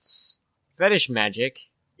 Fetishists. Fetish magic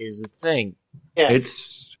is a thing.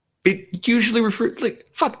 yes. It usually refers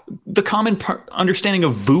the common understanding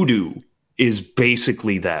of voodoo is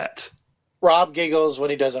basically that. Rob giggles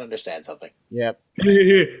when he doesn't understand something. Yep.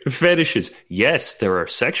 Fetishes. Yes, there are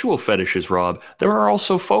sexual fetishes, Rob. There are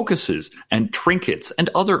also focuses and trinkets and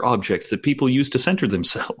other objects that people use to center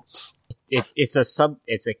themselves. It's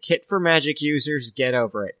a kit for magic users. Get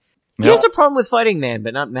over it. He Yep. has a problem with fighting man,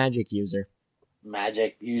 but not magic user.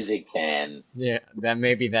 Magic music man. Yeah,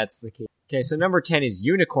 that's the key. Okay, so number 10 is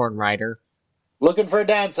Unicorn Rider. Looking for a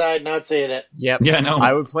downside, not seeing it. Yep. Yeah, no.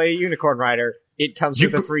 I would play a Unicorn Rider. It comes You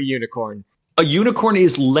with a c- free unicorn. A unicorn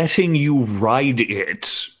is letting you ride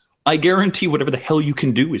it. I guarantee whatever the hell you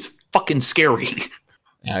can do is fucking scary.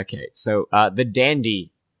 Okay, so the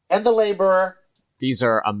Dandy. And the laborer. These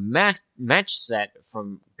are a match set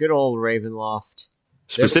from good old Ravenloft.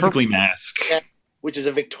 Specifically Mask. Which is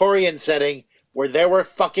a Victorian setting where there were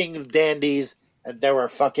fucking dandies and there were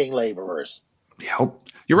fucking laborers. Yep.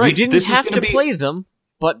 You're right. You didn't This is have gonna to be- play them,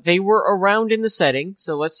 but they were around in the setting,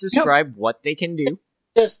 so let's describe what they can do.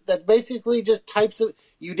 That's basically just types of.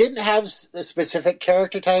 You didn't have specific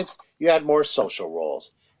character types. You had more social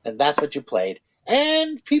roles, and that's what you played,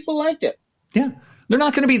 and people liked it. Yeah. They're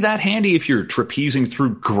not going to be that handy if you're trapezing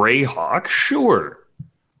through Greyhawk, sure.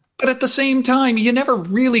 But at the same time, you never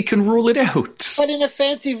really can rule it out. But in a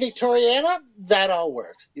fancy Victoriana, that all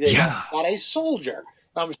works. They Yeah. got a soldier.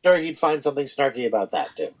 I'm sure he'd find something snarky about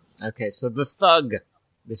that too. Okay, so the Thug.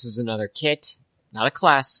 This is another kit, not a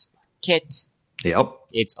class. Kit. Yep.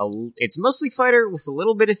 It's mostly fighter with a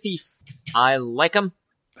little bit of thief. I like them.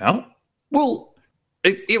 Well,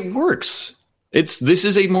 it works. This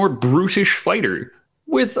is a more brutish fighter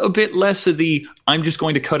with a bit less of the I'm just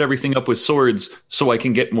going to cut everything up with swords so I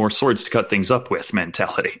can get more swords to cut things up with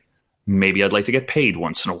mentality. Maybe I'd like to get paid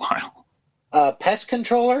once in a while. Pest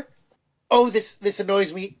controller. Oh, this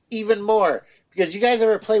annoys me even more because you guys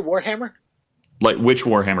ever play Warhammer? Like which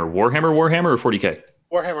Warhammer? Warhammer or 40K?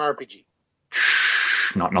 Warhammer RPG.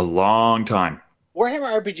 Not in a long time.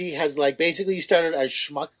 Warhammer RPG has basically you started as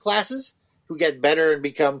schmuck classes who get better and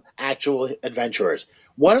become actual adventurers.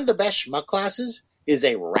 One of the best schmuck classes is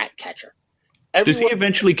a rat catcher. Does he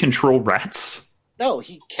eventually control rats? No,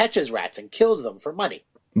 he catches rats and kills them for money.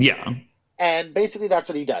 Yeah. And basically that's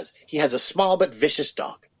what he does. He has a small but vicious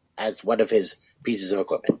dog as one of his pieces of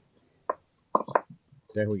equipment.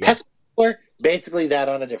 There we go. Pest controller, basically that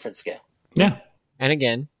on a different scale. Yeah. And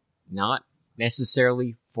again, not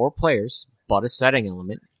necessarily for players, but a setting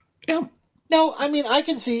element. Yeah. No, I mean, I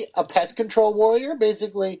can see a pest control warrior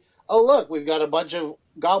basically, oh, look, we've got a bunch of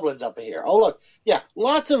goblins up here. Oh, look, yeah,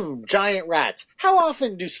 lots of giant rats. How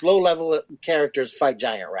often do slow-level characters fight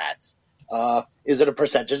giant rats? Is it a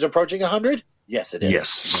percentage approaching 100? Yes, it is.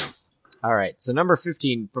 Yes. All right, so number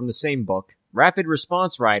 15 from the same book, Rapid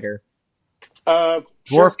Response Rider, Sure.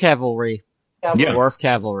 Dwarf Cavalry. Yeah. Dwarf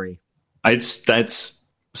Cavalry. That's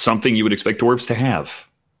something you would expect dwarves to have.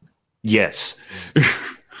 Yes.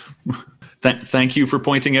 Thank you for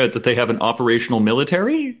pointing out that they have an operational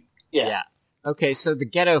military. Yeah. Okay, so the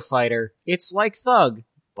Ghetto Fighter, it's like Thug,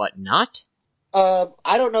 but not? I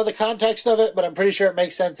don't know the context of it, but I'm pretty sure it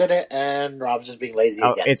makes sense in it, and Rob's just being lazy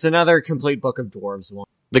Oh, again. it's another complete Book of Dwarves one.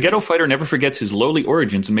 The ghetto fighter never forgets his lowly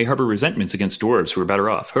origins and may harbor resentments against dwarves who are better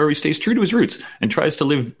off. However, he stays true to his roots and tries to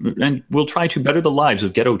live and will try to better the lives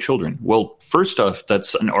of ghetto children. Well, first off,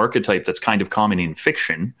 that's an archetype that's kind of common in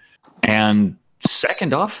fiction. And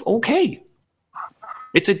second off, okay.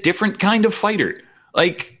 It's a different kind of fighter.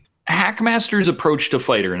 Like, Hackmaster's approach to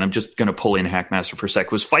fighter, and I'm just going to pull in Hackmaster for a sec,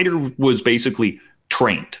 fighter was basically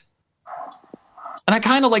trained. And I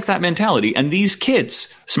kind of like that mentality. And these kids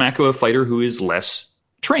smack a fighter who is less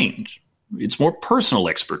trained. It's more personal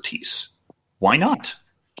expertise. Why not?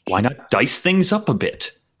 Why not dice things up a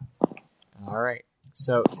bit? All right.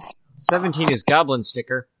 So 17 is Goblin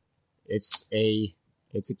Sticker. It's a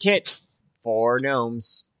kit for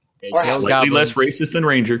gnomes. They Or kill Slightly goblins. less racist than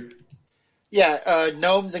Ranger. Yeah,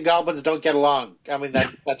 gnomes and goblins don't get along. I mean,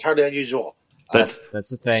 that's hardly unusual. That's That's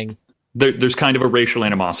the thing. there's kind of a racial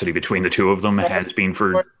animosity between the two of them. It has been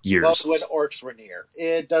for years. Well, when orcs were near,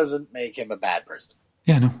 it doesn't make him a bad person.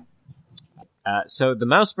 Yeah, no. So the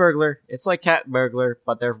Mouse Burglar, it's like Cat Burglar,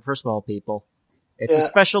 but they're for small people. It's a Yeah.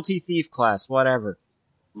 specialty thief class, whatever.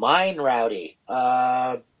 Mine Rowdy.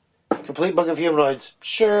 Complete Book of Humanoids.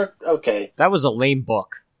 Sure, okay. That was a lame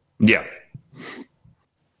book. Yeah.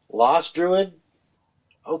 Lost Druid.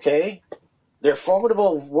 Okay. They're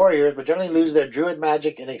formidable warriors, but generally lose their druid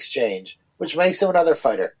magic in exchange, which makes them another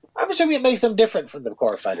fighter. I'm assuming it makes them different from the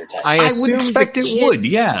core fighter type. I would assume expect the it kit- would,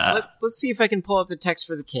 yeah. Let's see if I can pull up the text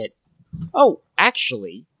for the kit. Oh,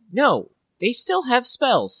 actually, no. They still have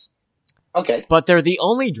spells. Okay. But they're the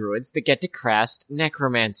only druids that get to cast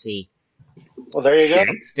necromancy. Well, there you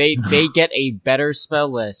go. They get a better spell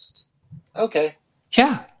list. Okay.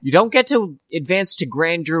 Yeah. You don't get to advance to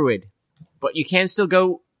Grand Druid, but you can still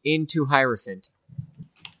go into Hierophant.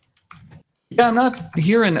 Yeah, I'm not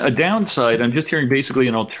hearing a downside. I'm just hearing basically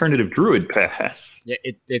an alternative druid path. Yeah,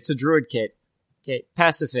 it's a druid kit. Okay,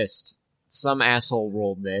 Pacifist. Some asshole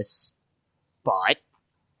rolled this, but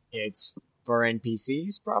it's for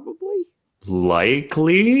NPCs, probably?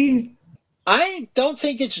 Likely? I don't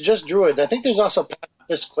think it's just druids. I think there's also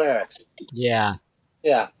pacifist clerics. Yeah.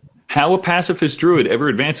 Yeah. How a pacifist druid ever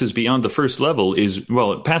advances beyond the first level is,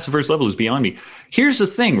 well, past the first level is beyond me. Here's the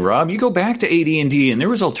thing, Rob. You go back to AD&D, and there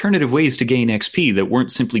was alternative ways to gain XP that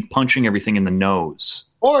weren't simply punching everything in the nose.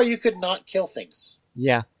 Or you could not kill things.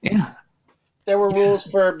 Yeah. Yeah. There were rules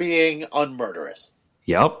for being unmurderous.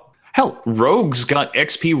 Yep. Hell, rogues got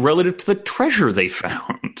XP relative to the treasure they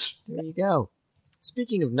found. There you go.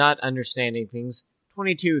 Speaking of not understanding things,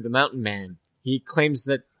 22, the Mountain Man. He claims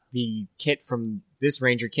that the kit from this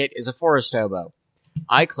ranger kit is a forest hobo.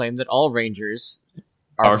 I claim that all rangers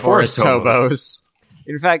are forest hobos.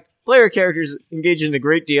 In fact, player characters engage in a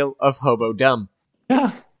great deal of hobo-dumb.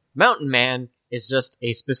 Yeah. Mountain Man is just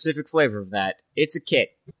a specific flavor of that. It's a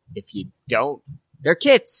kit. If you don't, they're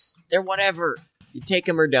kits. They're whatever. You take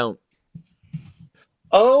them or don't.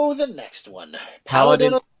 Oh, the next one.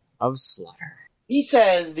 Paladin of Slaughter. He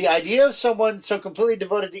says, the idea of someone so completely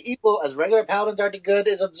devoted to evil as regular paladins are to good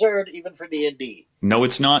is absurd even for D&D. No,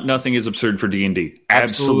 it's not. Nothing is absurd for D&D.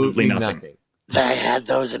 Absolutely nothing. They had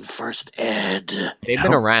those in first ed. They've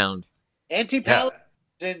been around.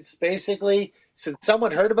 Anti-paladins, basically, since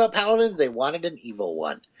someone heard about paladins, they wanted an evil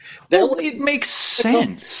one. Well, it makes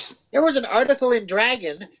sense. There was an article in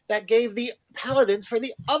Dragon that gave the paladins for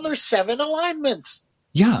the other 7 alignments.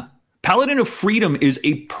 Yeah. Paladin of Freedom is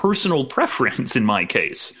a personal preference in my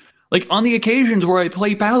case. Like, on the occasions where I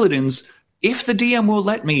play Paladins, if the DM will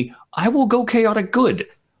let me, I will go Chaotic Good.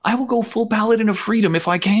 I will go full Paladin of Freedom if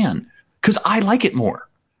I can, because I like it more.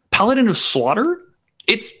 Paladin of Slaughter?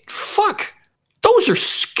 Fuck! Those are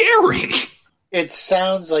scary! It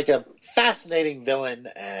sounds like a fascinating villain,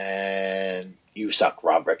 and you suck,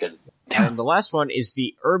 Rob Bricken. Yeah. And the last one is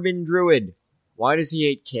the Urban Druid. Why does he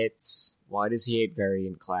hate kits? Why does he hate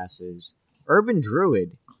variant classes? Urban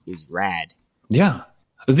Druid is rad. Yeah.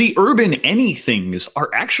 The urban anythings are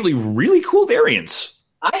actually really cool variants.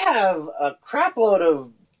 I have a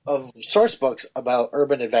crapload of source books about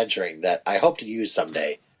urban adventuring that I hope to use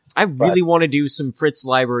someday. I really want to do some Fritz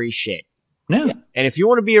Library shit. Yeah. And if you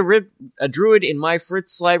want to be a druid in my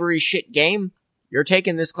Fritz Library shit game, you're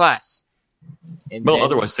taking this class. And Well, then-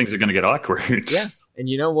 otherwise things are going to get awkward. Yeah. And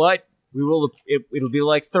you know what? It'll be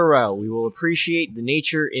like Thoreau. We will appreciate the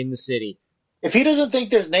nature in the city. If he doesn't think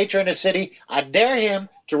there's nature in a city, I dare him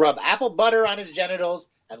to rub apple butter on his genitals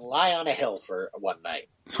and lie on a hill for one night.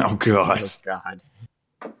 Oh, God. Oh, God.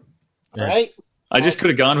 All right? I just could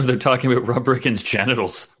have gone with her talking about Rob Bricken's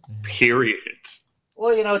genitals. Period.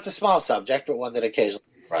 Well, it's a small subject, but one that occasionally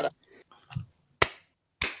brought up.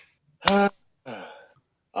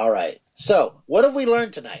 All right. So, what have we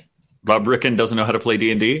learned tonight? Rob Bricken doesn't know how to play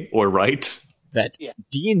D&D or write. That Yeah.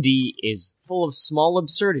 D&D is full of small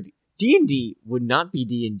absurdity. D&D would not be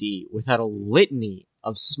D&D without a litany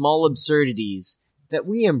of small absurdities that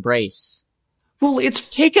we embrace. Well, it's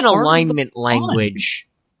Take an part of the alignment fun. language.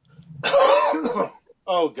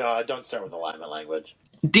 Oh, God, don't start with alignment language.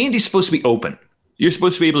 D&D's supposed to be open. You're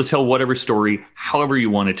supposed to be able to tell whatever story, however you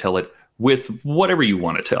want to tell it, with whatever you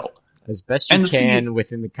want to tell. As best you And the thing can is-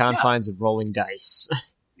 within the confines of rolling dice.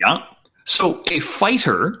 Yeah. So a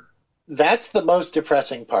fighter, That's the most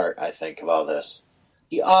depressing part, I think, of all this.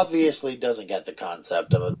 He obviously doesn't get the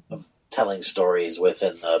concept of telling stories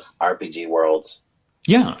within the RPG worlds.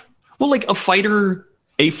 yeah. Well, like a fighter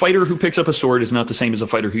who picks up a sword is not the same as a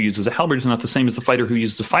fighter who uses a halberd, is not the same as the fighter who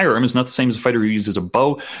uses a firearm, is not the same as a fighter who uses a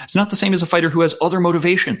bow, it's not the same as a fighter who has other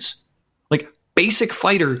motivations. Like, basic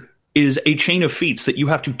fighter is a chain of feats that you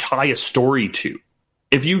have to tie a story to.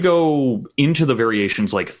 If you go into the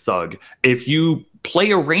variations like Thug, if you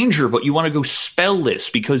play a ranger but you want to go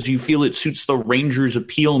spellless because you feel it suits the ranger's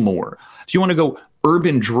appeal more, if you want to go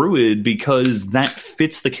urban druid because that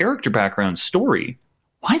fits the character background story,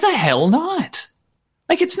 why the hell not?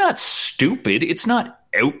 Like, it's not stupid. It's not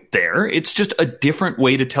out there. It's just a different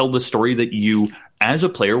way to tell the story that you, as a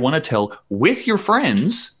player, want to tell with your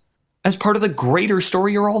friends as part of the greater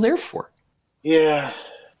story you're all there for. Yeah.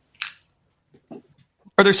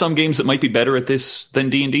 Are there some games that might be better at this than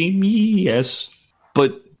D&D? Yes.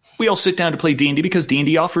 But we all sit down to play D&D because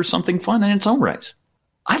D&D offers something fun in its own right.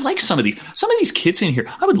 I like some of these kits in here.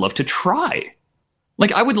 I would love to try.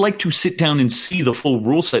 Like, I would like to sit down and see the full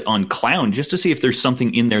rule set on Clown just to see if there's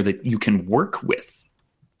something in there that you can work with.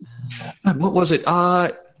 God, what was it?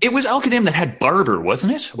 It was Alcadem that had Barber,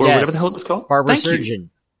 wasn't it? Or Yes. whatever the hell it was called? Barber Thank you. Surgeon.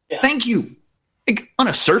 Yeah. Thank you. Like, on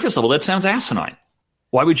a surface level, that sounds asinine.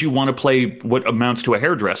 Why would you want to play what amounts to a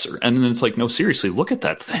hairdresser? And then it's like, no, seriously, look at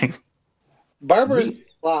that thing. Barber's a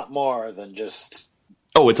lot more than just...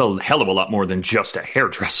 Oh, it's a hell of a lot more than just a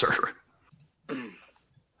hairdresser.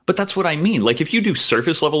 But that's what I mean. Like, if you do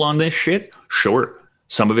surface level on this shit, sure.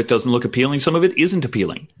 Some of it doesn't look appealing, some of it isn't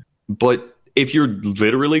appealing. But if you're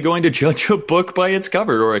literally going to judge a book by its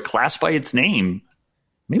cover or a class by its name,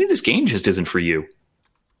 maybe this game just isn't for you.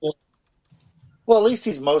 Well, at least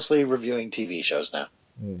he's mostly reviewing TV shows now.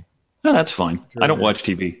 No, that's fine. I don't watch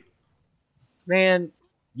TV. Man,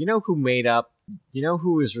 you know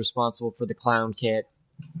who is responsible for the clown kit?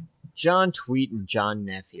 John Tweet and John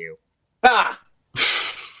Nephew. Ah!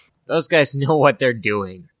 Those guys know what they're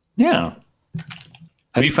doing. Yeah.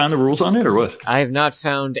 Have you found the rules on it or what? I have not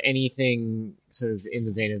found anything sort of in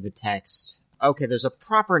the vein of the text. Okay, there's a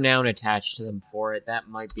proper noun attached to them for it. That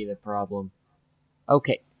might be the problem.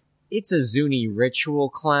 Okay, it's a Zuni ritual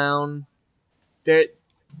clown.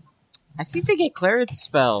 I think they get clarity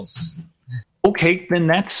spells. Okay, then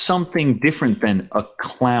that's something different than a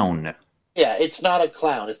clown. Yeah, it's not a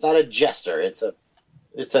clown. It's not a jester. It's a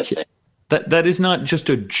thing. That is not just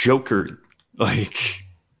a joker. Like,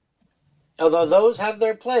 Although those have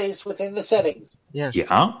their place within the settings. Yeah.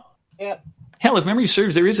 yeah. Yeah. Hell, if memory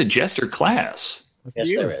serves, there is a jester class. Yes,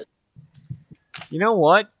 few. there is. You know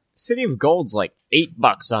what? City of Gold's like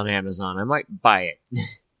 $8 on Amazon. I might buy it.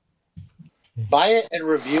 Buy it and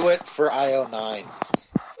review it for IO9.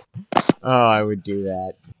 Oh, I would do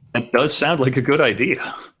that. That does sound like a good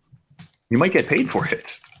idea. You might get paid for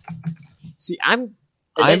it. See, And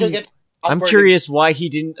then you'll get I'm upward- curious why he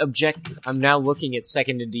didn't object. I'm now looking at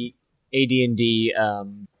second AD&D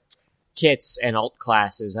kits and alt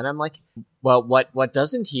classes, and I'm like, well, what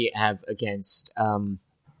doesn't he have against?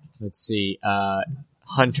 Let's see,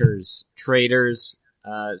 hunters, traders,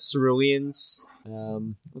 ceruleans.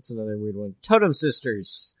 What's another weird one? Totem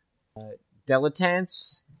sisters,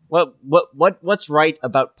 dilettantes. What's right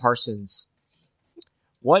about Parsons?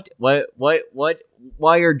 Why are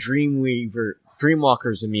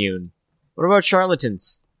Dreamwalkers immune? What about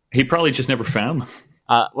charlatans? He probably just never found them.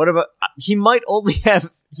 What about he might only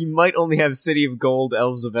have City of Gold,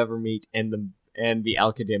 Elves of Evermeet, and the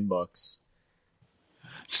Al-Qadim books.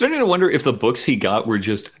 Starting to wonder if the books he got were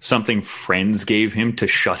just something friends gave him to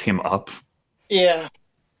shut him up. Yeah.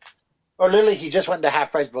 Or literally, he just went to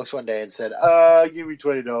Half Price Books one day and said, give me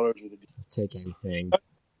 $20 with it. Take anything.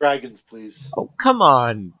 Dragons, please. Oh, come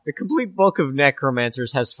on. The complete book of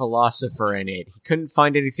Necromancers has Philosopher in it. He couldn't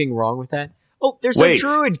find anything wrong with that. Oh, there's a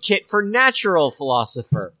Druid kit for Natural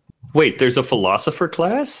Philosopher. Wait, there's a Philosopher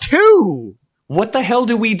class? 2! What the hell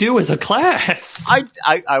do we do as a class?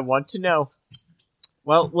 I want to know.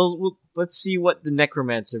 Well, let's see what the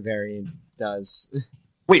Necromancer variant does.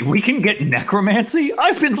 Wait, we can get necromancy?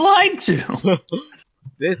 I've been lied to!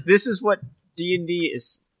 This is what D&D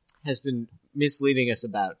has been misleading us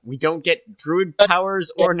about. We don't get druid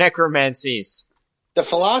powers or necromancies. The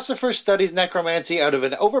philosopher studies necromancy out of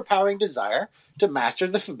an overpowering desire to master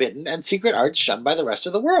the forbidden and secret arts shunned by the rest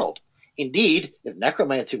of the world. Indeed, if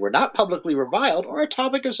necromancy were not publicly reviled or a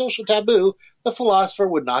topic of social taboo, the philosopher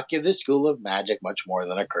would not give this school of magic much more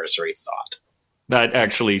than a cursory thought. That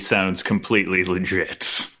actually sounds completely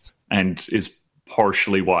legit, and is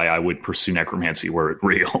partially why I would pursue necromancy were it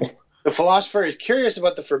real. The philosopher is curious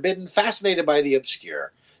about the forbidden, fascinated by the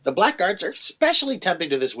obscure. The black arts are especially tempting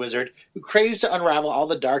to this wizard, who craves to unravel all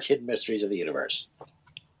the dark hidden mysteries of the universe.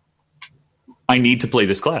 I need to play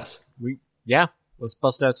this class. Let's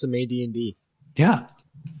bust out some AD&D. Yeah.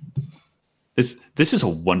 This is a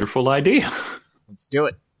wonderful idea. Let's do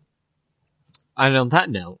it. And on that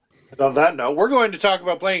note, we're going to talk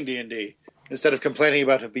about playing D&D instead of complaining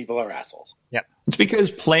about how people are assholes. Yep. It's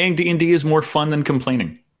because playing D&D is more fun than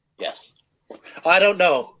complaining. Yes. I don't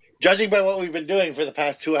know. Judging by what we've been doing for the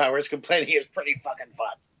past 2 hours, complaining is pretty fucking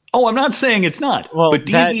fun. Oh, I'm not saying it's not. Well, but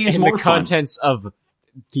D&D is more the fun. contents of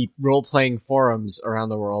the role-playing forums around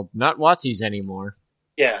the world, not WotC's anymore.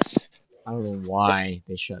 Yes. I don't know why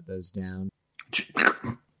they shut those down.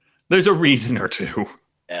 There's a reason or two.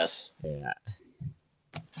 Yes. Yeah.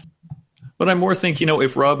 But I more think,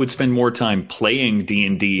 if Rob would spend more time playing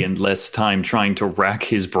D&D and less time trying to rack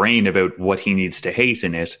his brain about what he needs to hate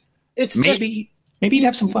in it, maybe he'd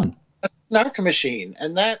have some fun. A snark machine,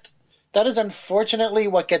 and that is unfortunately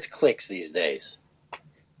what gets clicks these days.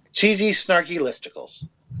 Cheesy, snarky listicles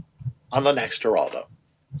on the next Geraldo.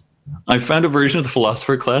 I found a version of the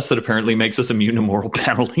Philosopher class that apparently makes us immune to moral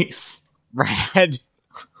penalties. Rad.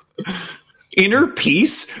 Inner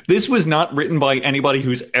Peace? This was not written by anybody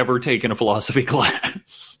who's ever taken a philosophy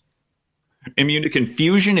class. Immune to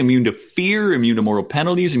confusion, immune to fear, immune to moral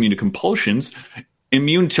penalties, immune to compulsions,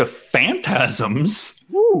 immune to phantasms.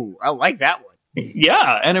 Ooh, I like that one.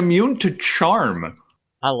 Yeah, and immune to charm.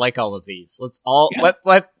 I like all of these. Let's play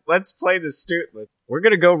the We're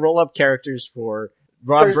gonna go roll up characters for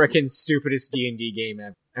Rob Bricken's stupidest D&D game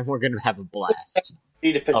ever, and we're gonna have a blast.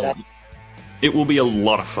 It will be a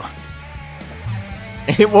lot of fun.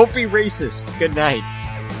 And it won't be racist. Good night.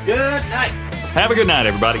 Good night. Have a good night,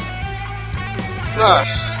 everybody.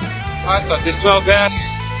 Gosh, I thought they smelled bad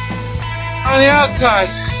on the outside.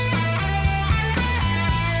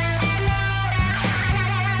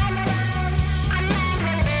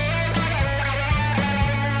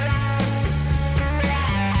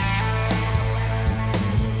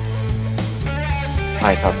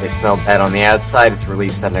 I Thought They Smelled Bad on the Outside is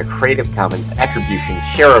released under Creative Commons Attribution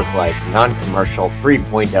Share Alike Non-Commercial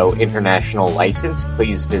 3.0 International License.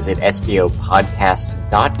 Please visit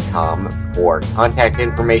spopodcast.com for contact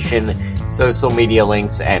information, social media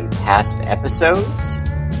links, and past episodes.